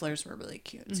baby Nifflers were really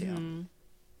cute, too.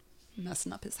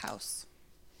 Messing up his house.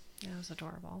 That was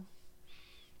adorable.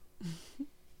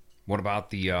 What about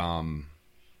the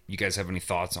you guys have any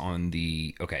thoughts on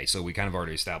the okay, so we kind of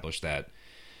already established that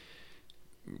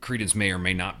Credence may or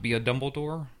may not be a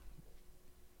Dumbledore.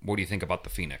 What do you think about the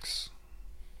Phoenix?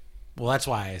 Well, that's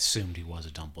why I assumed he was a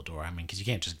Dumbledore. I mean, because you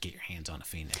can't just get your hands on a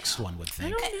phoenix, one would I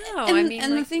think. don't know. And, I mean,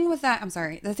 and the like, thing with that, I'm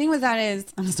sorry. The thing with that is,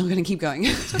 I'm still going to keep going.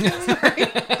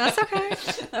 that's okay.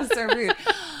 That's so rude.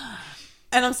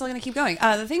 And I'm still going to keep going.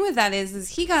 The thing with that is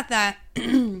he got that,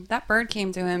 that bird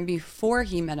came to him before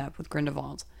he met up with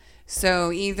Grindelwald.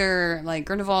 So either like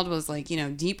Grindelwald was like,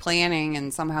 deep planning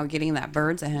and somehow getting that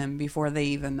bird to him before they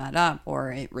even met up,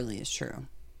 or it really is true.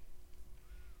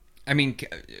 I mean,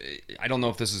 I don't know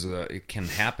if this it can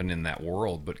happen in that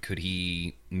world, but could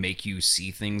he make you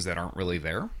see things that aren't really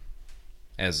there,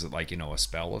 as like a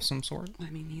spell of some sort?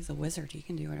 I mean, he's a wizard. He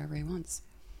can do whatever he wants.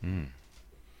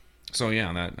 So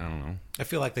yeah, that I don't know. I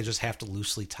feel like they just have to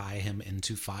loosely tie him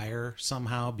into fire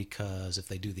somehow, because if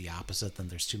they do the opposite, then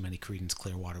there's too many Creedence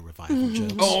Clearwater Revival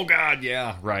jokes. Oh God,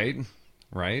 yeah, right.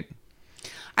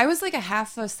 I was like a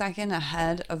half a second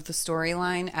ahead of the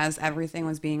storyline as everything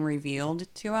was being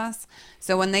revealed to us.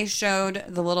 So when they showed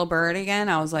the little bird again,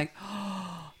 I was like,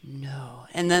 oh, no.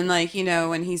 And then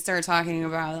when he started talking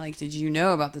about did you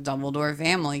know about the Dumbledore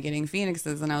family getting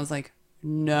phoenixes? And I was like,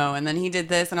 no. And then he did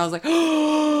this and I was like,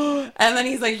 oh. And then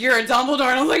he's like, you're a Dumbledore.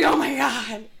 And I was like, oh my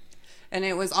God. And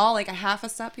it was all like a half a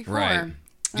step before. Right.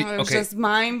 It was just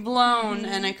mind blown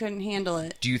and I couldn't handle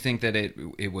it. Do you think that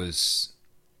it was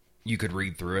you could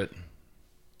read through it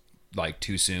like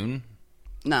too soon?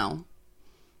 No.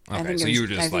 Okay, so you were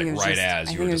just like right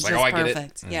as you were just like, oh, I get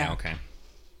it. Yeah. Okay.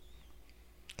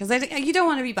 Because you don't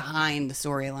want to be behind the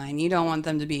storyline. You don't want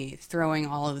them to be throwing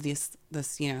all of this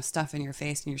stuff in your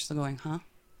face, and you're still going, huh?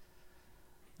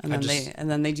 And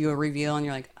then they do a reveal, and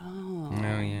you're like, oh.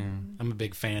 Oh yeah. I'm a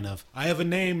big fan of, I have a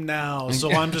name now,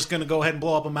 so I'm just going to go ahead and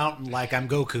blow up a mountain like I'm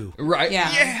Goku. Right.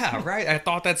 Yeah. Yeah. Right. I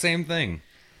thought that same thing.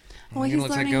 Well, You're he's gonna look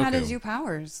like learning how to Goku. do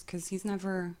powers because he's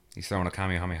never. He's throwing a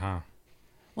Kamehameha.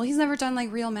 Well, he's never done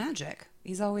like real magic.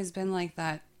 He's always been like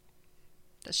that.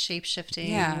 The shape shifting,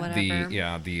 Yeah.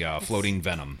 whatever. The floating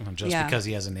venom. Just Yeah. because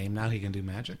he has a name now, he can do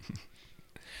magic.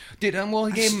 Did well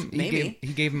he gave him Maybe.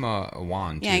 he gave him a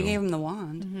wand. Yeah, I too. gave him the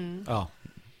wand. Oh,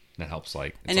 That helps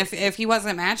like. And if he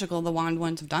wasn't magical, the wand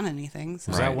wouldn't have done anything.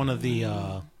 So. was Right. that one of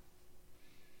the...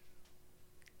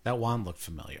 that wand looked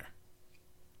familiar.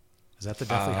 Is that the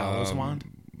Deathly Hallows wand?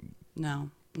 No,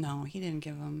 he didn't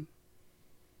give him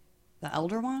the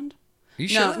Elder Wand. you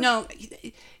sure? No.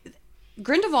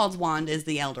 Grindelwald's wand is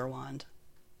the Elder Wand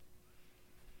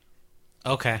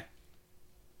Okay.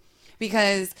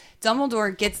 because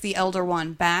Dumbledore gets the Elder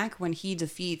Wand back when he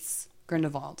defeats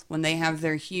Grindelwald when they have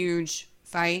their huge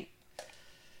fight.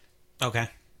 Okay.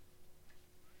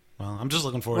 Well, I'm just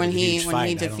looking forward When to the huge he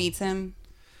fight. defeats him,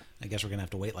 I guess we're going to have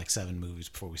to wait like 7 movies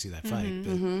before we see that fight.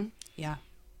 But yeah.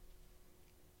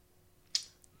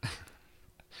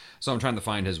 So I'm trying to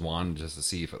find his wand just to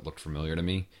see if it looked familiar to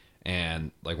me.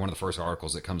 And like one of the first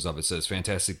articles that comes up, it says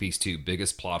Fantastic Beasts 2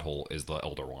 biggest plot hole is the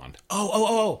Elder Wand.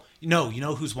 Oh. No, you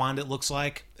know whose wand it looks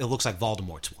like? It looks like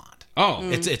Voldemort's wand. Oh,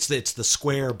 It's the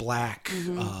square black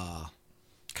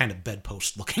kind of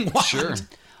bedpost looking wand. sure.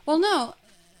 Well, no.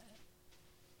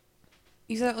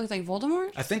 You said it looked like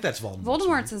Voldemort? I think that's Voldemort's.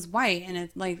 Voldemort's is white, and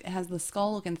it it has the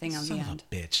skull looking thing on Son the of end.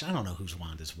 a bitch. I don't know whose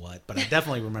wand is what, but I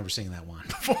definitely remember seeing that wand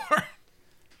before.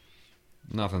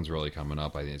 Nothing's really coming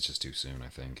up. I think it's just too soon. I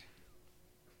think.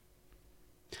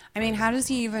 I mean, how does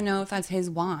he even know if that's his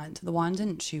wand? The wand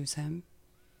didn't choose him.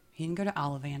 He didn't go to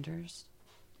Ollivander's.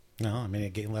 No, I mean,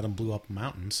 it let him blew up a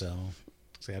mountain, so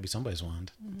it's got to be somebody's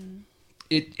wand.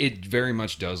 It very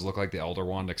much does look like the Elder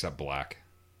Wand, except black.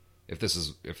 If this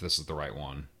is the right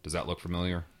one, does that look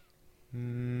familiar?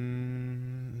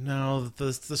 No,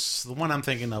 the one I'm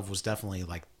thinking of was definitely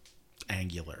like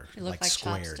angular, It looked like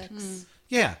squared. chopsticks.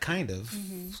 Yeah, kind of.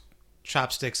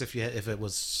 Chopsticks if it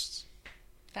was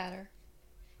Fatter.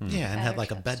 yeah, and had Fatter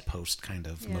like a chopsticks. bedpost kind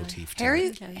of Yeah. motif to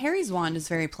it. Harry's wand is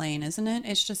very plain, isn't it?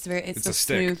 It's just it's a the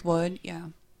stick. smooth wood. Yeah.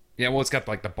 Yeah, well, it's got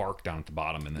like the bark down at the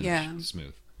bottom and then Yeah. it's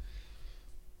smooth.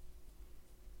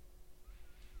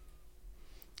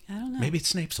 I don't know. Maybe it's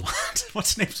Snape's wand. What's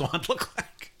Snape's wand look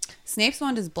like? Snape's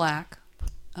wand is black.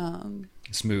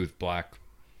 Smooth, black,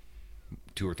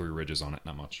 2 or 3 ridges on it,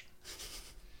 not much.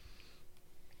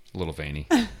 A little veiny.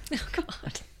 Oh,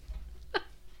 God.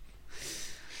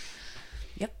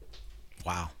 Yep.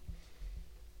 Wow.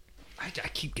 I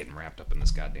keep getting wrapped up in this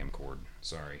goddamn cord.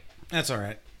 Sorry. That's all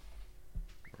right.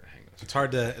 Where to hang this? It's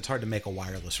hard to make a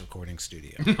wireless recording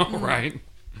studio. All right.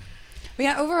 But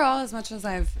yeah, overall, as much as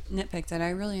I've nitpicked it, I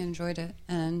really enjoyed it,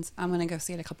 and I'm gonna go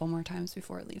see it a couple more times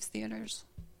before it leaves theaters.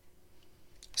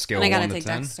 Scale And I of 1 gotta to take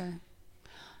 10. Dexter.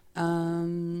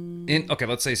 Okay,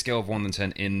 let's say scale of 1 to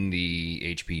 10 in the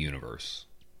HP universe.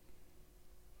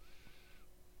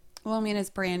 Well, I mean, it's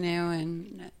brand new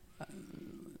and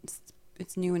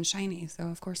it's new and shiny, so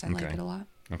of course I like Okay. it a lot.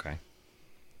 Okay.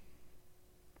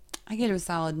 I give it a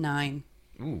solid 9,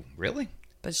 Ooh, really?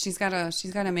 but she's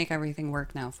gotta make everything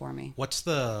work now for me. What's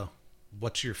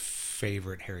your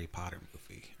favorite Harry Potter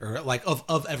movie? Or like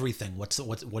of everything,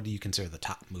 what do you consider the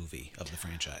top movie of the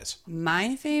franchise?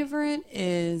 My favorite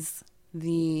is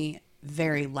the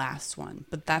very last one,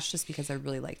 but that's just because I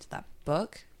really liked that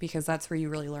book, because that's where you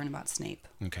really learn about Snape.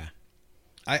 Okay.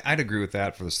 I'd agree with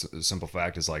that for the simple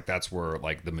fact is like that's where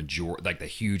like the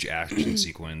huge action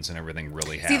sequence and everything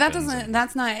really happens. See, that doesn't.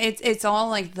 That's not. It's all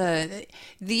like the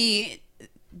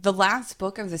last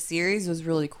book of the series was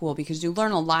really cool because you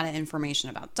learn a lot of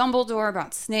information about Dumbledore,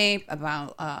 about Snape,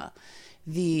 about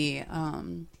the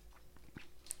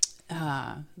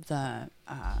oh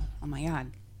my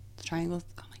god, the triangle.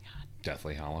 Oh my god.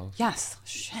 Deathly Hallows. Yes.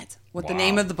 Shit. What the Wow.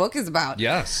 name of the book is about.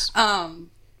 Yes.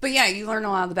 But yeah, you learn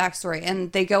a lot of the backstory,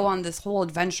 and they go on this whole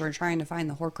adventure trying to find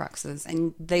the Horcruxes,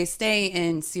 and they stay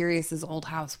in Sirius's old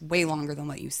house way longer than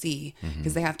what you see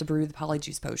because they have to brew the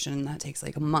Polyjuice potion, and that takes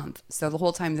like a month. So the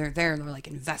whole time they're there, they're like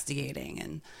investigating,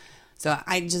 and so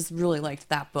I just really liked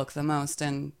that book the most,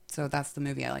 and so that's the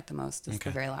movie I like the most. Is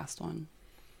Okay. the very last one.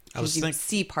 I was 'Cause you think-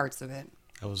 see parts of it.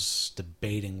 I was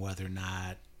debating whether or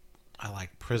not I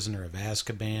like Prisoner of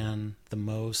Azkaban the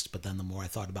most, but then the more I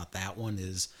thought about that one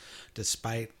is,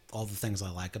 despite all the things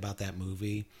I like about that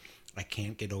movie, I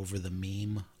can't get over the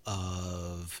meme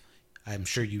of, I'm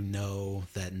sure you know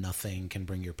that nothing can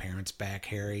bring your parents back,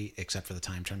 Harry, except for the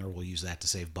time turner. We'll use that to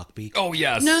save Buckbeak. Oh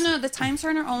yes. No, the time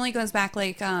turner only goes back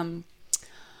like a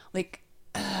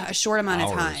short amount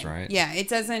of Hours, time. right? Yeah, it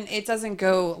doesn't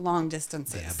go long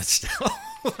distances. Yeah, but still,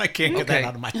 I can't get that Okay.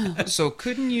 out of my head. So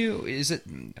couldn't you? Is it?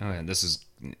 Oh, yeah, this is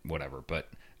whatever. But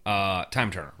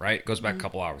time turner, right? Goes back a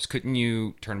couple hours. Couldn't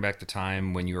you turn back the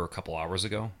time when you were a couple hours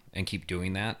ago and keep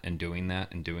doing that and doing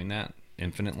that and doing that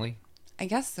infinitely? I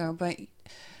guess so, but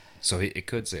So it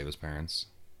could save his parents.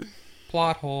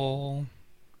 Plot hole.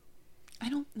 I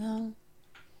don't know.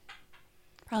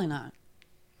 Probably not.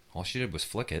 All she did was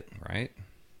flick it, right?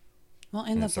 Well,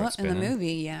 in And the it starts book, in the spinning?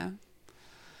 movie, yeah.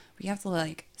 But you have to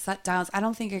like set dials. I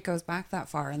don't think it goes back that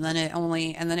far, and then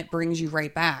it brings you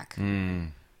right back.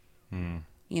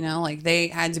 You know, like they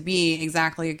had to be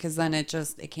exactly because then it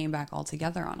came back all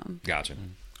together on them. Gotcha.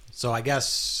 So I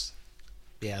guess,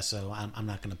 yeah, so I'm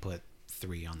not going to put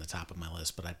 3 on the top of my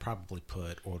list, but I'd probably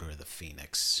put Order of the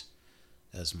Phoenix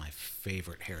as my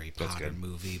favorite Harry That's Potter good.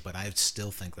 movie, but I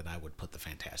still think that I would put the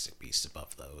Fantastic Beasts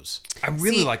above those. I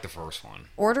really See- like the first one.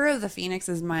 Order of the Phoenix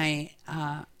is my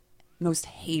most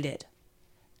hated,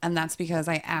 and that's because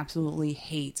I absolutely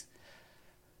hate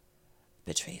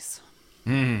Bitchface.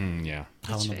 Yeah.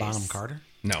 Helena face. Bonham Carter?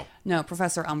 No. No,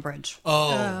 Professor Umbridge.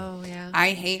 Oh, yeah.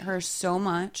 I hate her so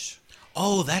much.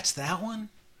 Oh, that's that one?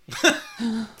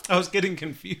 I was getting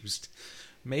confused.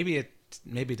 Maybe it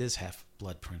is Half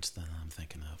Blood Prince that I'm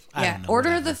thinking of. I Yeah, don't know, Order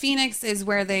of whatever. the Phoenix is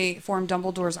where they form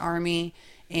Dumbledore's army,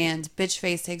 and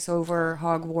Bitchface takes over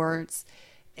Hogwarts,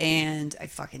 and I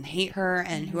fucking hate her.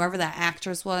 And whoever that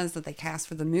actress was that they cast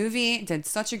for the movie did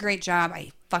such a great job.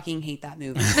 I fucking hate that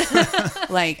movie.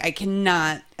 Like, I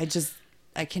cannot.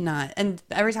 And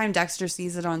every time Dexter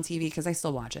sees it on TV, because I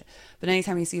still watch it, but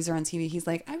anytime he sees her on TV, he's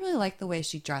like, I really like the way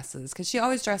she dresses, because she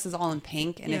always dresses all in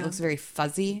pink, and it Yeah. looks very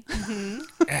fuzzy.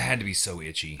 It had to be so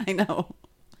itchy. I know.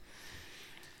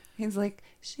 He's like,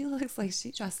 she looks like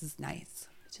she dresses nice.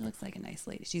 She looks like a nice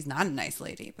lady. She's not a nice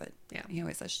lady, but Yeah. he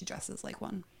always says she dresses like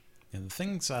one. And the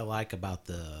things I like about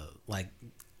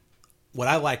what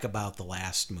I like about the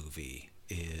last movie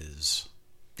is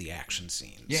the action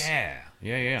scenes. Yeah.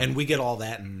 And we get all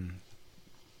that in,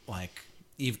 like,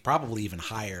 probably even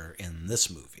higher in this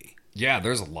movie. Yeah,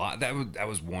 there's a lot. That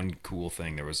was one cool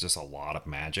thing. There was just a lot of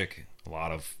magic, a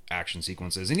lot of action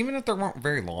sequences, and even if they weren't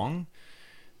very long,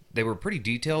 they were pretty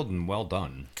detailed and well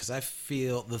done. Because I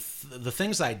feel the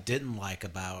things I didn't like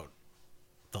about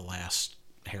the last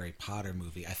Harry Potter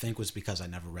movie, I think was because I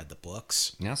never read the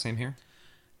books. Yeah, same here.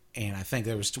 And I think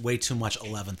there was way too much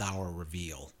 11th hour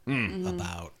reveal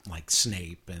about like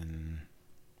Snape and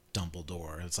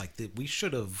Dumbledore. It's like they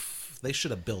should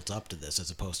have built up to this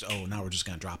as opposed to, oh, now we're just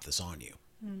going to drop this on you.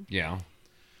 Yeah.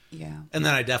 Yeah. And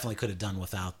then I definitely could have done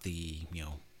without the,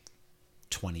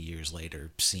 20 years later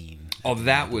scene. Oh,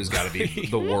 that was got to be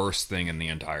the worst thing in the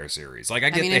entire series. Like, I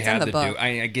get mean, they it's in had the to book. do.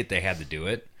 I get they had to do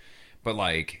it, but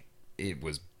like,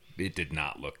 it did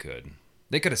not look good.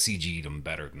 They could have CG'd them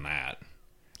better than that.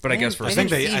 But I guess for I some,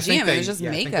 think CG him, it was just I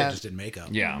think they makeup. just did makeup.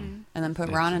 yeah, And then put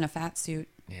Ron in a fat suit.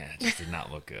 yeah, it just did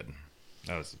not look good.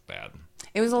 That was bad.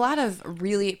 It was a lot of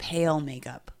really pale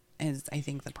makeup is I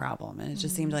think the problem. And it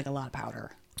just seemed like a lot of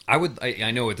powder.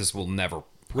 I know this will never.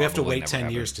 We have to probably wait never 10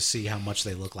 happen. years to see how much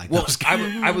they look like Well, those guys.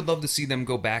 I would love to see them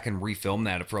go back and refilm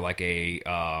that for like a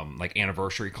like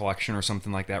anniversary collection or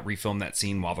something like that. Refilm that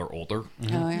scene while they're older.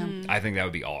 Oh yeah. I think that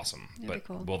would be awesome. But be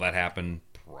cool. will that happen?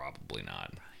 Probably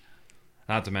not.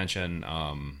 Not to mention,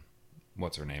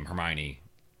 what's her name? Hermione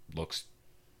looks.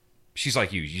 She's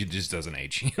like you. She just doesn't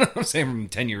age. You know what I'm saying? From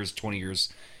 10 years, 20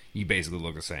 years, you basically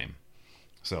look the same.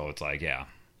 So it's like, yeah,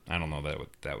 I don't know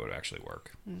that would actually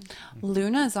work.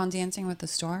 Luna is on Dancing with the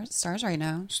Stars right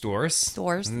now. Stores?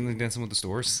 Stores. Isn't they dancing with the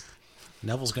stores?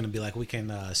 Neville's going to be like, we can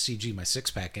CG my six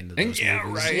pack into those Yeah,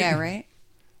 movies. right. Yeah, right?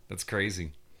 That's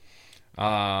crazy.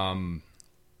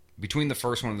 Between the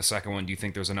first one and the second one, do you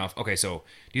think there's enough? Okay, so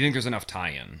do you think there's enough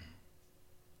tie-in?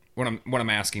 What I'm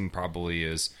asking probably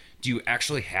is, do you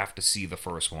actually have to see the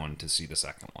first one to see the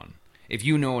second one? If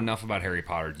you know enough about Harry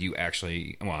Potter, do you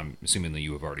actually? Well, I'm assuming that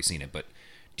you have already seen it, but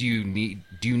do you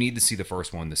need to see the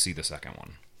first one to see the second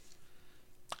one?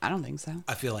 I don't think so.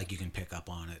 I feel like you can pick up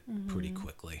on it pretty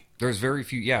quickly. There's very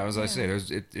few. Yeah, as I say,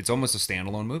 it's almost a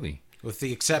standalone movie. With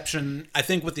the exception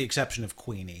of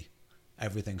Queenie,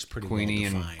 everything's pretty Queenie well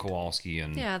and defined. Kowalski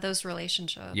and Yeah, those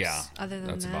relationships. Yeah, Other than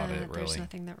that's that, about it, there's really.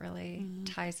 nothing that really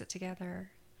ties it together.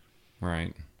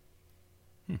 right.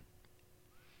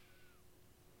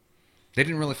 They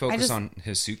didn't really focus just- on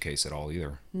his suitcase at all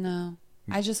either. No.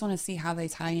 I just want to see how they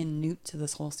tie in Newt to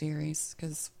this whole series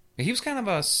because He was kind of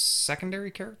a secondary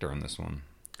character in this one.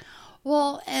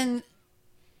 well, and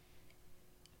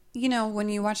when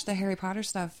you watch the Harry Potter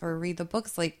stuff or read the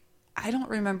books, like I don't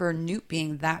remember Newt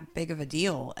being that big of a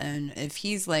deal. And if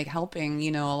he's like helping,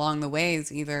 along the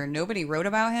ways, either nobody wrote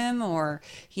about him or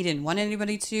he didn't want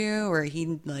anybody to, or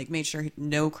he like made sure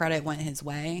no credit went his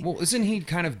way. Well, isn't he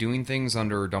kind of doing things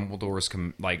under Dumbledore's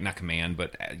not command,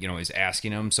 but is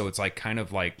asking him? So it's like kind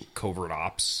of like covert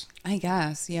ops, I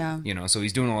guess, yeah. So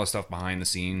he's doing all this stuff behind the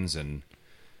scenes, and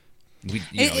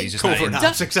he's just Covert not.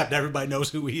 ops, except everybody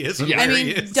knows who he is. And Yeah. where I he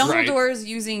mean, is. Dumbledore's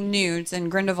using Newt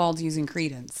and Grindelwald's using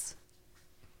Credence.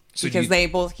 So Because they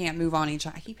both can't move on each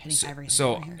other. I keep hitting everything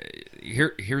So over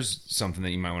here. here's something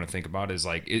that you might want to think about is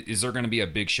like, is there going to be a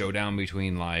big showdown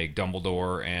between like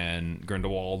Dumbledore and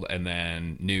Grindelwald and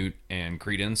then Newt and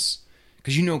Credence?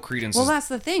 Because Credence Well, is... that's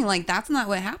the thing. Like, that's not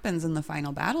what happens in the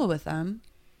final battle with them.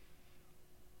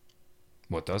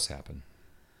 What does happen?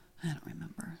 I don't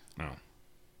remember. Oh.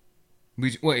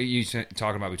 What you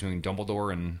talking about between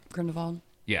Dumbledore and... Grindelwald.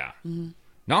 Yeah. Mm-hmm.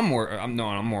 No,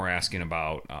 I'm more asking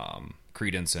about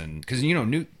Credence and... Because,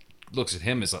 Newt looks at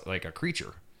him as like a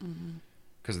creature.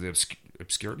 Because of the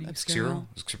obscurity? Obscurial.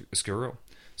 Obscurial.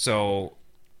 So...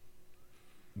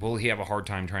 Will he have a hard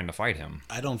time trying to fight him?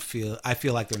 I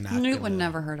feel like they're not. Newt would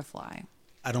never hurt a fly.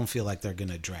 I don't feel like they're going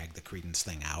to drag the Credence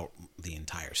thing out the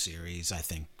entire series. I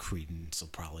think Credence will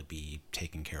probably be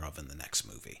taken care of in the next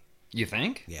movie. You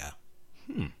think? Yeah.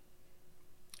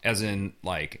 As in,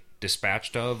 like,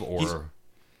 dispatched of, or...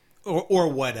 Or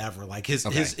whatever. Like his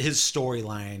Okay. his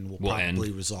storyline will probably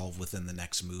end. resolve within the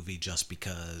next movie, just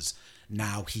because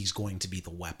now he's going to be the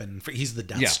weapon. He's the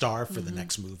Death Yeah. Star for the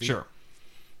next movie. Sure.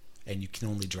 And you can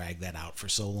only drag that out for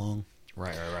so long.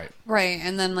 Right. Right.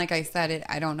 And then, like I said,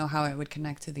 I don't know how it would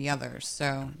connect to the others.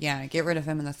 So, yeah, get rid of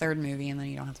him in the third movie and then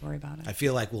you don't have to worry about it. I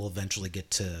feel like we'll eventually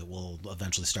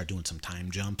start doing some time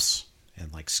jumps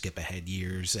and like skip ahead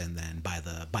years, and then by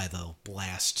the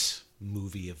last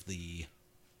movie of the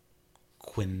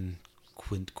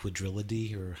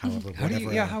quadrilogy or however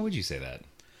whatever. How would you say that?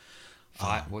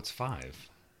 What's 5?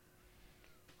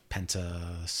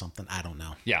 Penta something, I don't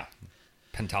know. Yeah.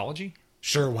 Pentology?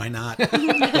 Sure, why not? But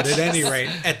at any rate,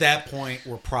 at that point,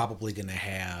 we're probably going to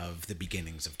have the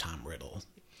beginnings of Tom Riddle.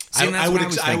 See, and that's what I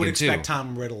was I would thinking, expect too.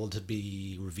 Tom Riddle to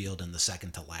be revealed in the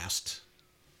second to last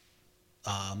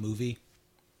movie,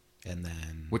 and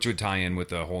then Which would tie in with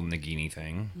the whole Nagini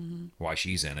thing. Why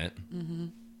she's in it.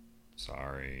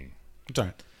 Sorry. it's all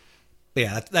right. But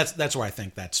yeah, that's where I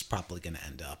think that's probably going to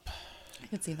end up. I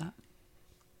could see that.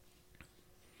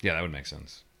 Yeah, that would make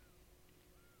sense.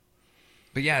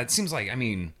 But yeah, it seems like, I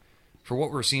mean, for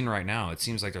what we're seeing right now, it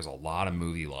seems like there's a lot of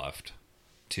movie left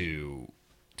to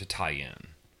tie in.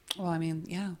 Well, I mean,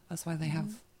 yeah, that's why they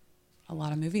have a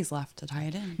lot of movies left to tie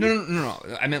it in. No.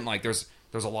 I meant like there's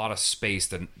a lot of space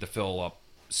to fill up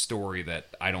story that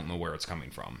I don't know where it's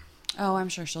coming from. Oh, I'm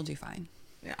sure she'll do fine.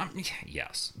 Yeah,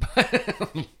 yes.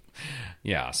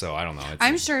 Yeah, so I don't know.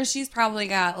 I'm sure she's probably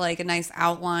got like a nice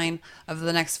outline of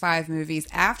the next 5 movies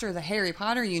after the Harry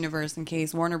Potter universe in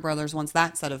case Warner Brothers wants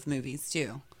that set of movies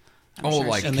too.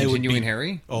 Like And they would continuing be-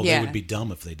 Harry? Oh, Yeah. they would be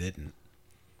dumb if they didn't.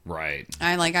 Right.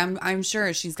 I'm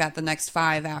sure she's got the next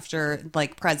 5 after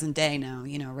like present day now,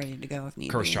 ready to go if need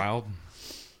Cursed be. Child?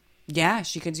 Yeah,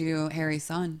 she could do Harry's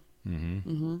son.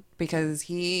 Because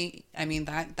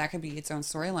that could be its own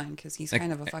storyline because he's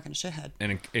kind of a fucking shithead.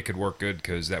 And it could work good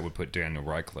because that would put Daniel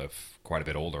Radcliffe quite a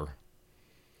bit older.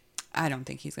 I don't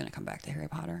think he's going to come back to Harry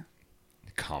Potter.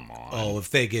 Come on. Oh, if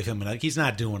they give him he's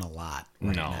not doing a lot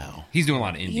right no. now. He's doing a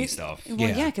lot of indie stuff. Well,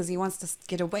 Yeah. yeah, because he wants to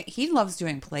get away. He loves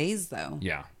doing plays, though.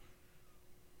 Yeah.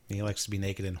 He likes to be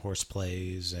naked in horse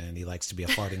plays, and he likes to be a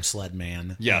farting sled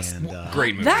man. Yes. and,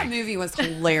 Great movie. That movie was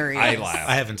hilarious. I laughed.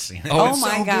 I haven't seen it. Oh, Oh it's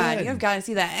my so god, good. you've got to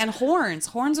see that. And Horns.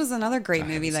 Horns was another great I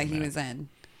movie that haven't he seen was in.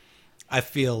 I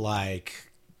feel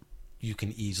like you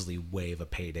can easily wave a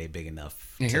payday big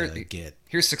enough to get.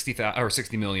 Here's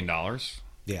 $60 million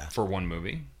Yeah. for one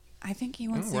movie. I think he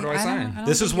wants. where to, do I I sign? don't, I don't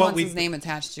This think is he what wants we- his name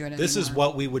attached to it. This is anymore.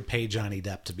 what we would pay Johnny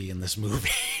Depp to be in this movie.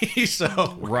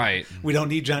 So Right. we don't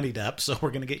need Johnny Depp, so we're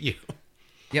gonna get you.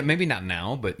 Yeah, maybe not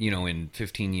now, but in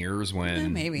 15 years when Yeah,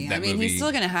 maybe. that I mean, movie, he's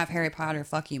still gonna have Harry Potter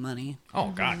fuck you money. Oh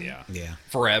God, yeah, Yeah.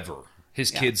 forever.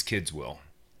 His Yeah. kids will.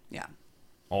 Yeah.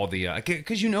 All the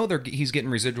because he's getting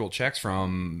residual checks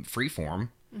from Freeform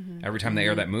every time they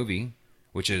air that movie,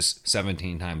 which is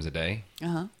 17 times a day.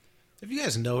 Uh-huh. Have you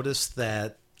guys noticed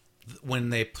that when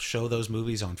they show those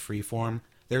movies on Freeform,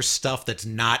 there's stuff that's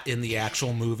not in the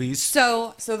actual movies?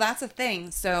 So that's a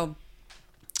thing. So,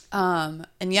 and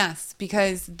yes,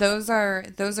 because those are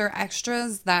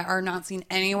extras that are not seen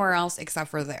anywhere else except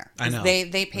for there. I know.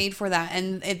 They paid for that,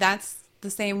 and that's the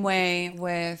same way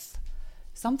with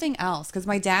something else. Because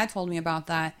my dad told me about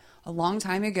that a long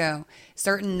time ago.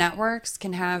 Certain networks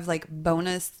can have like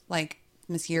bonus like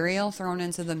material thrown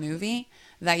into the movie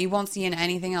that you won't see in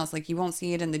anything else. Like you won't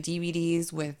see it in the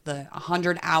DVDs with the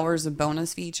 100 hours of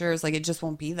bonus features. Like it just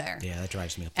won't be there. Yeah, that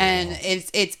drives me up the And wall.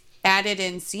 it's added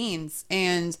in scenes,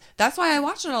 and that's why I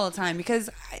watch it all the time,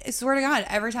 because I swear to God,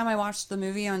 every time I watch the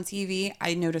movie on TV,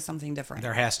 I notice something different.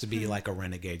 There has to be like a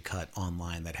renegade cut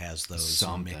online that has those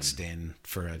Something. mixed in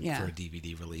for a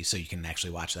DVD release, so you can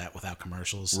actually watch that without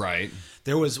commercials. Right.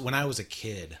 There was, when I was a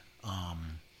kid,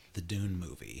 the Dune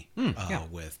movie yeah.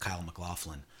 with Kyle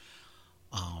MacLachlan.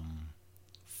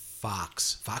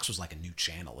 Fox was like a new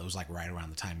channel. It was like right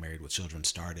around the time Married with Children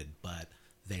started, but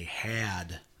they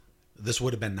had, this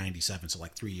would have been 97, so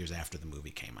like 3 years after the movie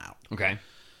came out. Okay.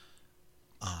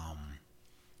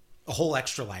 A whole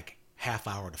extra like half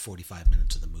hour to 45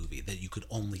 minutes of the movie that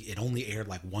it only aired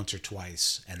like once or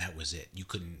twice, and that was it. You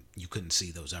couldn't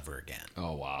see those ever again.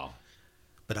 Oh wow.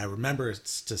 But I remember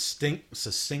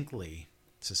succinctly,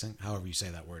 however you say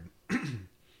that word,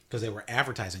 because they were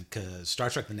advertising, because Star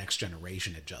Trek: The Next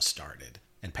Generation had just started,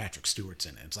 and Patrick Stewart's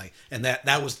in it. It's like, and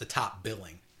that was the top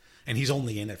billing, and he's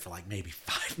only in it for like maybe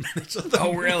 5 minutes of the Oh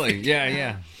movie. really?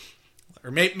 Yeah.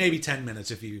 Or maybe 10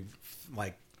 minutes if you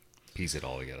like Piece it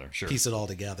all together. Sure. piece it all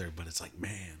together. But it's like,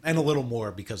 man, and a little more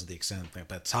because of the extent thing.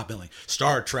 But top billing,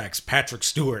 Star Trek's Patrick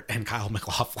Stewart and Kyle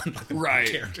MacLachlan, like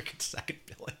Right. character gets second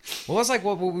billing. Well, that's like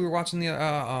what we were watching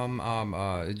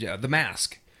The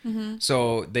Mask. Mm-hmm.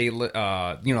 So they, you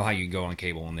know how you go on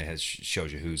cable and it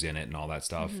shows you who's in it and all that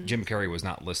stuff. Mm-hmm. Jim Carrey was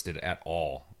not listed at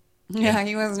all. Yeah,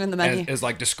 he wasn't in the menu. As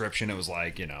like description, it was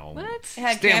like It had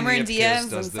Stanley Cameron Ipkiss Diaz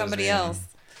does and this, somebody and- else.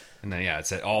 And then it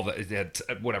said it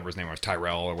had whatever his name was,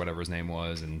 Tyrell or whatever his name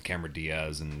was, and Cameron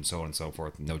Diaz and so on and so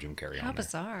forth. No Jim Carrey How on there.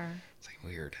 bizarre. It's like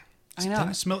weird. I know.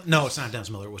 Dennis Miller? No, it's not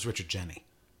Dennis Miller. It was Richard Jenney.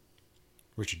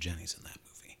 Richard Jenney's in that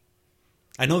movie.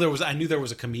 I knew there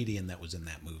was a comedian that was in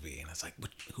that movie, and I was like,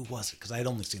 who was it? Because I had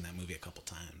only seen that movie a couple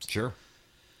times. Sure.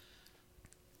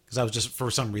 Because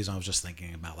for some reason, I was just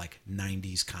thinking about like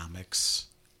 90s comics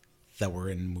that were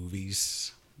in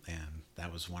movies, and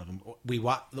that was one of them.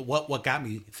 What got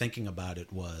me thinking about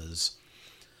it was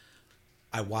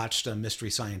I watched a Mystery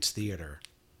Science Theater,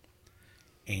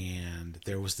 and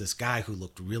there was this guy who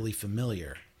looked really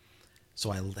familiar. So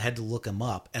I had to look him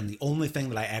up, and the only thing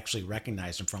that I actually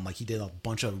recognized him from, like he did a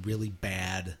bunch of really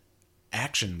bad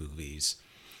action movies,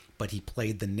 but he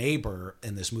played the neighbor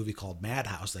in this movie called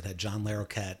Madhouse that had John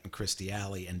Larroquette and Kirstie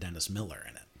Alley and Dennis Miller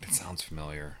in it. That sounds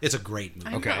familiar. It's a great movie.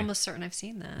 I'm Okay. almost certain I've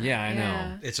seen that. Yeah, I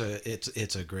know.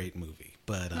 It's a great movie,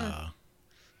 but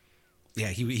yeah,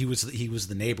 he was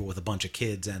the neighbor with a bunch of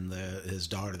kids and his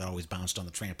daughter that always bounced on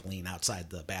the trampoline outside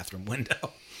the bathroom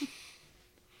window.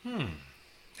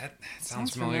 That sounds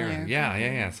Sounds familiar. familiar. Yeah.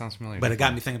 It sounds familiar. But it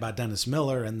got me thinking about Dennis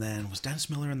Miller, and then was Dennis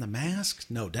Miller in The Mask?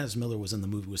 No, Dennis Miller was in the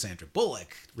movie with Sandra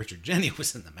Bullock. Richard Jeni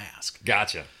was in The Mask.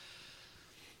 Gotcha.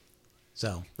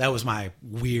 So that was my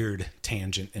weird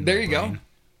tangent. In There my you brain. go.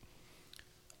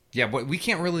 Yeah, but we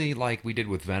can't really, like we did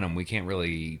with Venom, we can't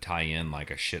really tie in like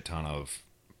a shit ton of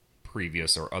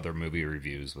previous or other movie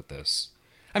reviews with this.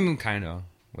 I mean, kind of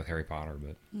with Harry Potter,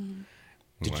 but...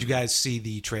 Did you guys see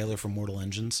the trailer for Mortal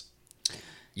Engines?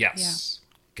 Yes.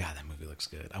 God, that movie looks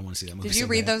good. I want to see that movie. Did you so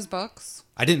read bad. those books?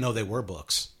 I didn't know they were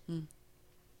books.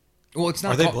 Well, it's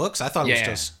not... Are they called- books? I thought it was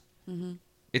just...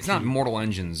 It's not Mortal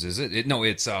Engines, is it? No,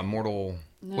 it's Mortal...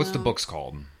 What's the No. book's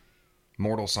called?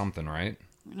 Mortal something, right?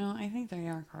 No, I think they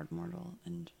are called Mortal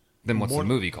and Then what's the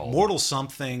movie called? Mortal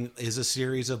Something is a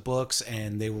series of books,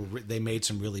 and they made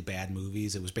some really bad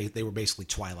movies. It was they were basically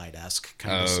Twilight-esque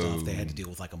kind of stuff. They had to deal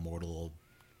with like immortal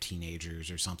teenagers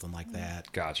or something like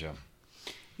that. Gotcha.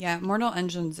 yeah, Mortal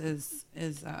Engines is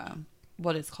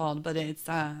what it's called, but it's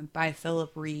by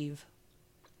Philip Reeve.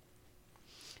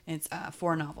 It's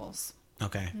 4 novels.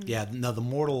 Okay, yeah, no, the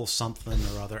Mortal something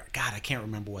or other. God, I can't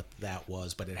remember what that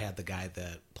was, but it had the guy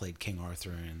that played King Arthur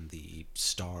in the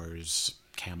Stars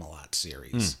Camelot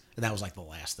series, and that was like the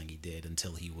last thing he did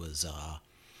until he was.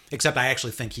 Except I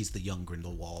actually think he's the young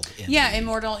Grindelwald. Yeah, the,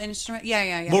 Immortal Instrument.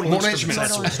 Yeah. Mortal Mortal Instruments.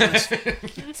 Instruments. Mortal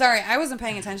Instruments. Sorry, I wasn't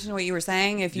paying attention to what you were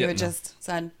saying. If you Yeah, had no. just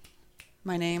said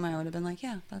my name, I would have been like,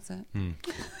 yeah, that's it.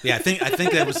 Yeah, I think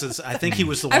that was. I think he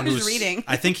was the I one who was was reading.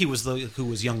 I think he was who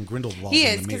was young Grindelwald. He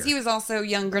in is, the because mirror. he was also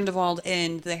young Grindelwald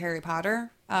in the Harry Potter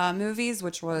movies,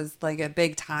 which was like a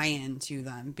big tie-in to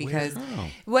them. Because Oh.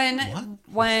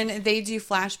 when they do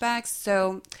flashbacks,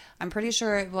 so I'm pretty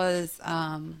sure it was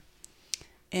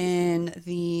in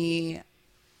the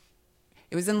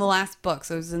last book,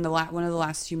 so it was in one of the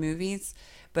last 2 movies.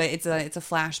 But it's a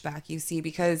flashback, you see,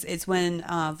 because it's when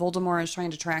Voldemort is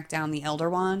trying to track down the Elder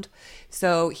Wand.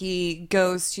 So he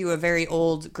goes to a very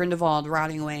old Grindelwald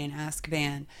rotting away in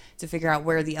Azkaban to figure out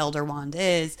where the Elder Wand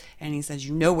is, and he says,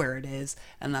 "You know where it is,"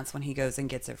 and that's when he goes and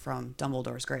gets it from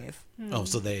Dumbledore's grave. Oh,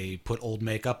 so they put old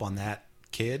makeup on that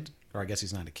kid, or I guess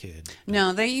he's not a kid.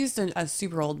 No, they used a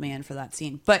super old man for that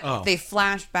scene, but Oh. they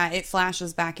flash back. It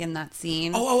flashes back in that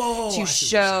scene Oh, I to see what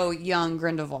show young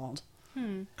Grindelwald.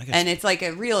 I guess And it's like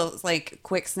a real, like,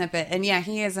 quick snippet. And yeah,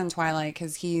 he is in Twilight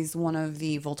because he's one of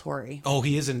the Volturi. Oh,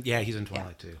 he is in. Yeah, he's in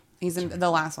Twilight too. He's in the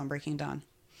last one, Breaking Dawn,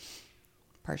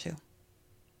 Part 2.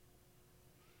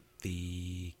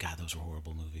 God, those were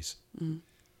horrible movies.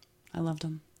 I loved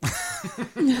him.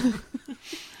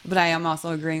 But I am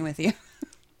also agreeing with you.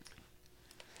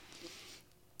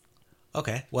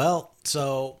 Okay, well,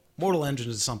 so Mortal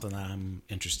Engines is something that I'm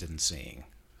interested in seeing.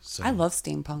 So I love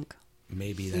steampunk.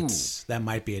 maybe that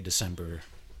might be a December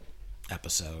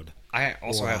episode. I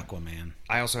also or have Aquaman.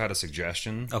 I also had a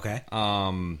suggestion. Okay.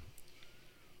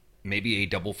 Maybe a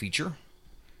double feature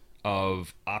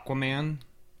of Aquaman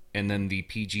and then the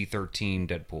PG-13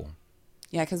 Deadpool.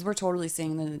 Yeah, because we're totally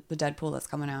seeing the Deadpool that's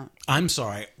coming out. I'm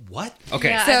sorry. What? Okay.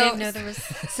 Yeah, So- I didn't know there was.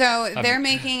 So they're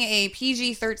making a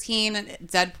PG-13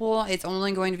 Deadpool. It's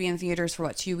only going to be in theaters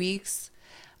for 2 weeks,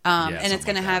 and it's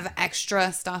something going to like have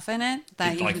extra stuff in it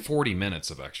that you like 40 minutes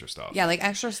of extra stuff. yeah, like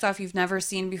extra stuff you've never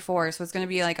seen before. So it's going to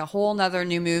be like a whole nother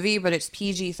new movie, but it's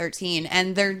PG-13,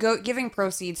 and they're giving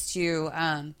proceeds to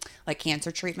like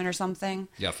cancer treatment or something.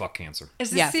 Yeah, fuck cancer. Is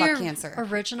this Yeah, the fuck cancer.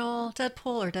 original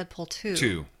Deadpool or Deadpool 2?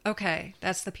 2. Okay,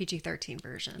 that's the PG-13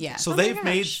 version. Yeah. So Oh my they've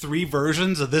made gosh. 3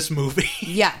 versions of this movie.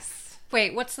 Yes,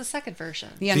 Wait, what's the second version?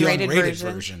 the The unrated, unrated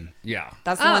version. Yeah.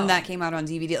 That's the one Oh. that came out on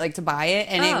DVD, like to buy it,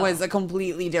 and it Oh. was a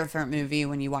completely different movie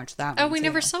when you watch that. Oh, one, we too.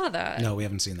 never saw that. No, we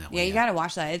haven't seen that one. Yeah, you yet. gotta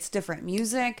watch that. It's different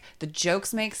music. The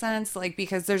jokes make sense, like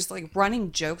because there's like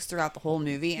running jokes throughout the whole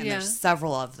movie, and Yeah. there's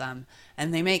several of them,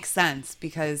 and they make sense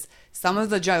because some of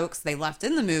the jokes they left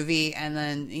in the movie, and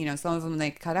then some of them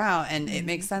they cut out, and it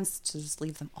makes sense to just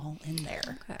leave them all in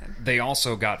there. Okay. They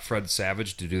also got Fred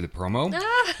Savage to do the promo.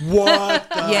 What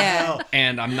the Yeah. hell?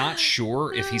 And I'm not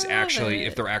sure if he's actually it.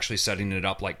 if they're actually setting it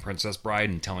up like Princess Bride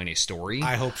and telling a story.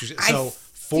 I hope so. I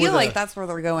feel like that's where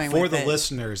they're going for with the it.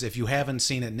 listeners. If you haven't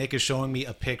seen it, Nick is showing me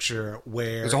a picture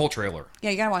where There's a whole trailer.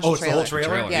 Yeah, you gotta watch Oh, the it's the trailer. whole trailer?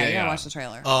 Trailer, Yeah, yeah, you gotta yeah. watch the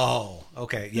trailer. Oh,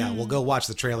 okay. Yeah, we'll go watch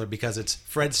the trailer because it's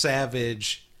Fred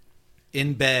Savage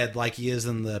in bed like he is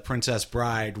in the Princess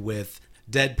Bride with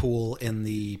Deadpool in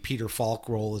the Peter Falk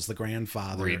role as the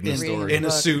grandfather Reading the story. in a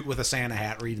Book. suit with a Santa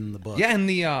hat reading the book. Yeah, and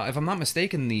the if I'm not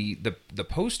mistaken, the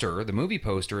poster, the movie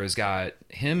poster, has got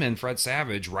him and Fred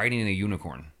Savage riding a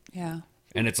unicorn, Yeah.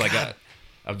 and it's like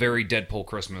a very Deadpool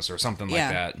Christmas or something like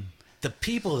Yeah. that. The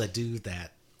people that do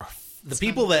that, the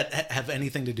people that have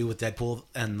anything to do with Deadpool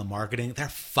and the marketing, they're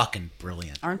fucking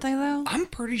brilliant. Aren't they though? I'm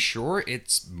pretty sure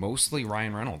it's mostly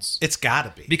Ryan Reynolds It's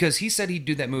gotta be. because he said he'd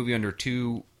do that movie under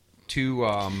two.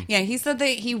 Yeah, he said that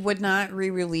he would not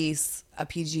re-release a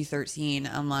PG-13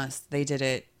 unless they did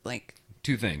it like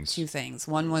Two things. two things.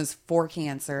 One was for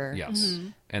cancer. Yes,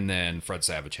 and then Fred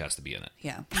Savage has to be in it.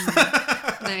 Yeah.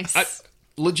 Nice.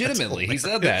 Legitimately, he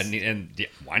said that, and yeah,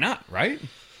 why not, right?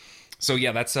 So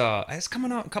yeah, that's it's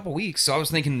coming out in a couple weeks. So I was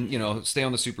thinking, stay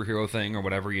on the superhero thing or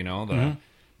whatever,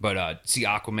 but see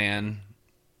Aquaman,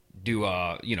 do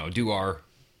our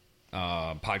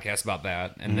podcast about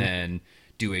that, and then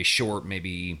do a short,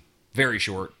 maybe very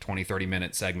short 20-30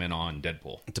 minute segment on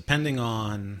Deadpool. Depending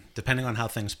on how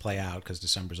things play out, because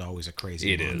December's always a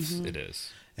crazy month. It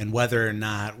is. And whether or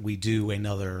not we do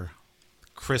another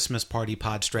Christmas party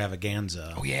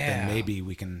podstravaganza, Oh, yeah. then maybe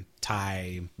we can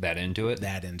tie That into it.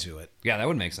 that into it. Yeah, that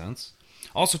would make sense.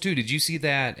 Also, too, did you see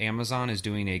that Amazon is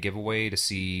doing a giveaway to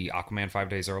see Aquaman 5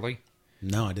 days early?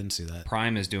 No, I didn't see that.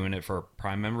 Prime is doing it for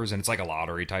Prime members, and it's like a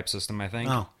lottery type system, I think.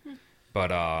 Oh,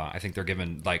 But I think they're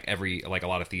giving a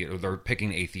lot of theater. They're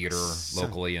picking a theater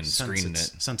locally and screening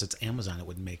it. Since it's Amazon, it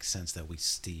would make sense that we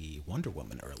see Wonder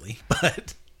Woman early.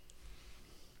 But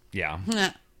Yeah,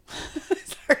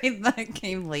 Sorry, that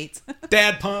came late.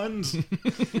 dad puns.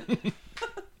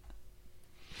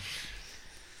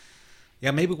 Yeah,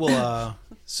 maybe we'll. Either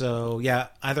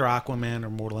Aquaman or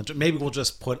Mortal Engine. Maybe we'll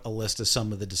just put a list of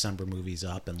some of the December movies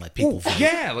up and let people vote.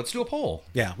 yeah. Let's do a poll.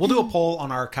 Yeah, we'll do a poll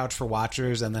on our Couch for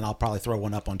Watchers, and then I'll probably throw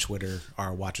one up on Twitter,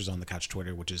 our Watchers on the Couch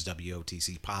Twitter, which is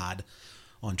WOTC Pod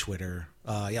on Twitter.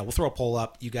 We'll throw a poll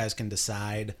up. You guys can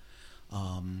decide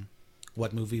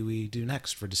what movie we do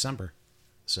next for December.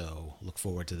 So look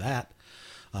forward to that.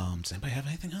 Does anybody have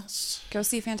anything else? Go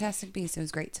see Fantastic Beasts. It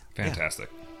was great. Fantastic.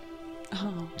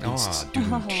 Oh. Oh,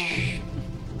 dude.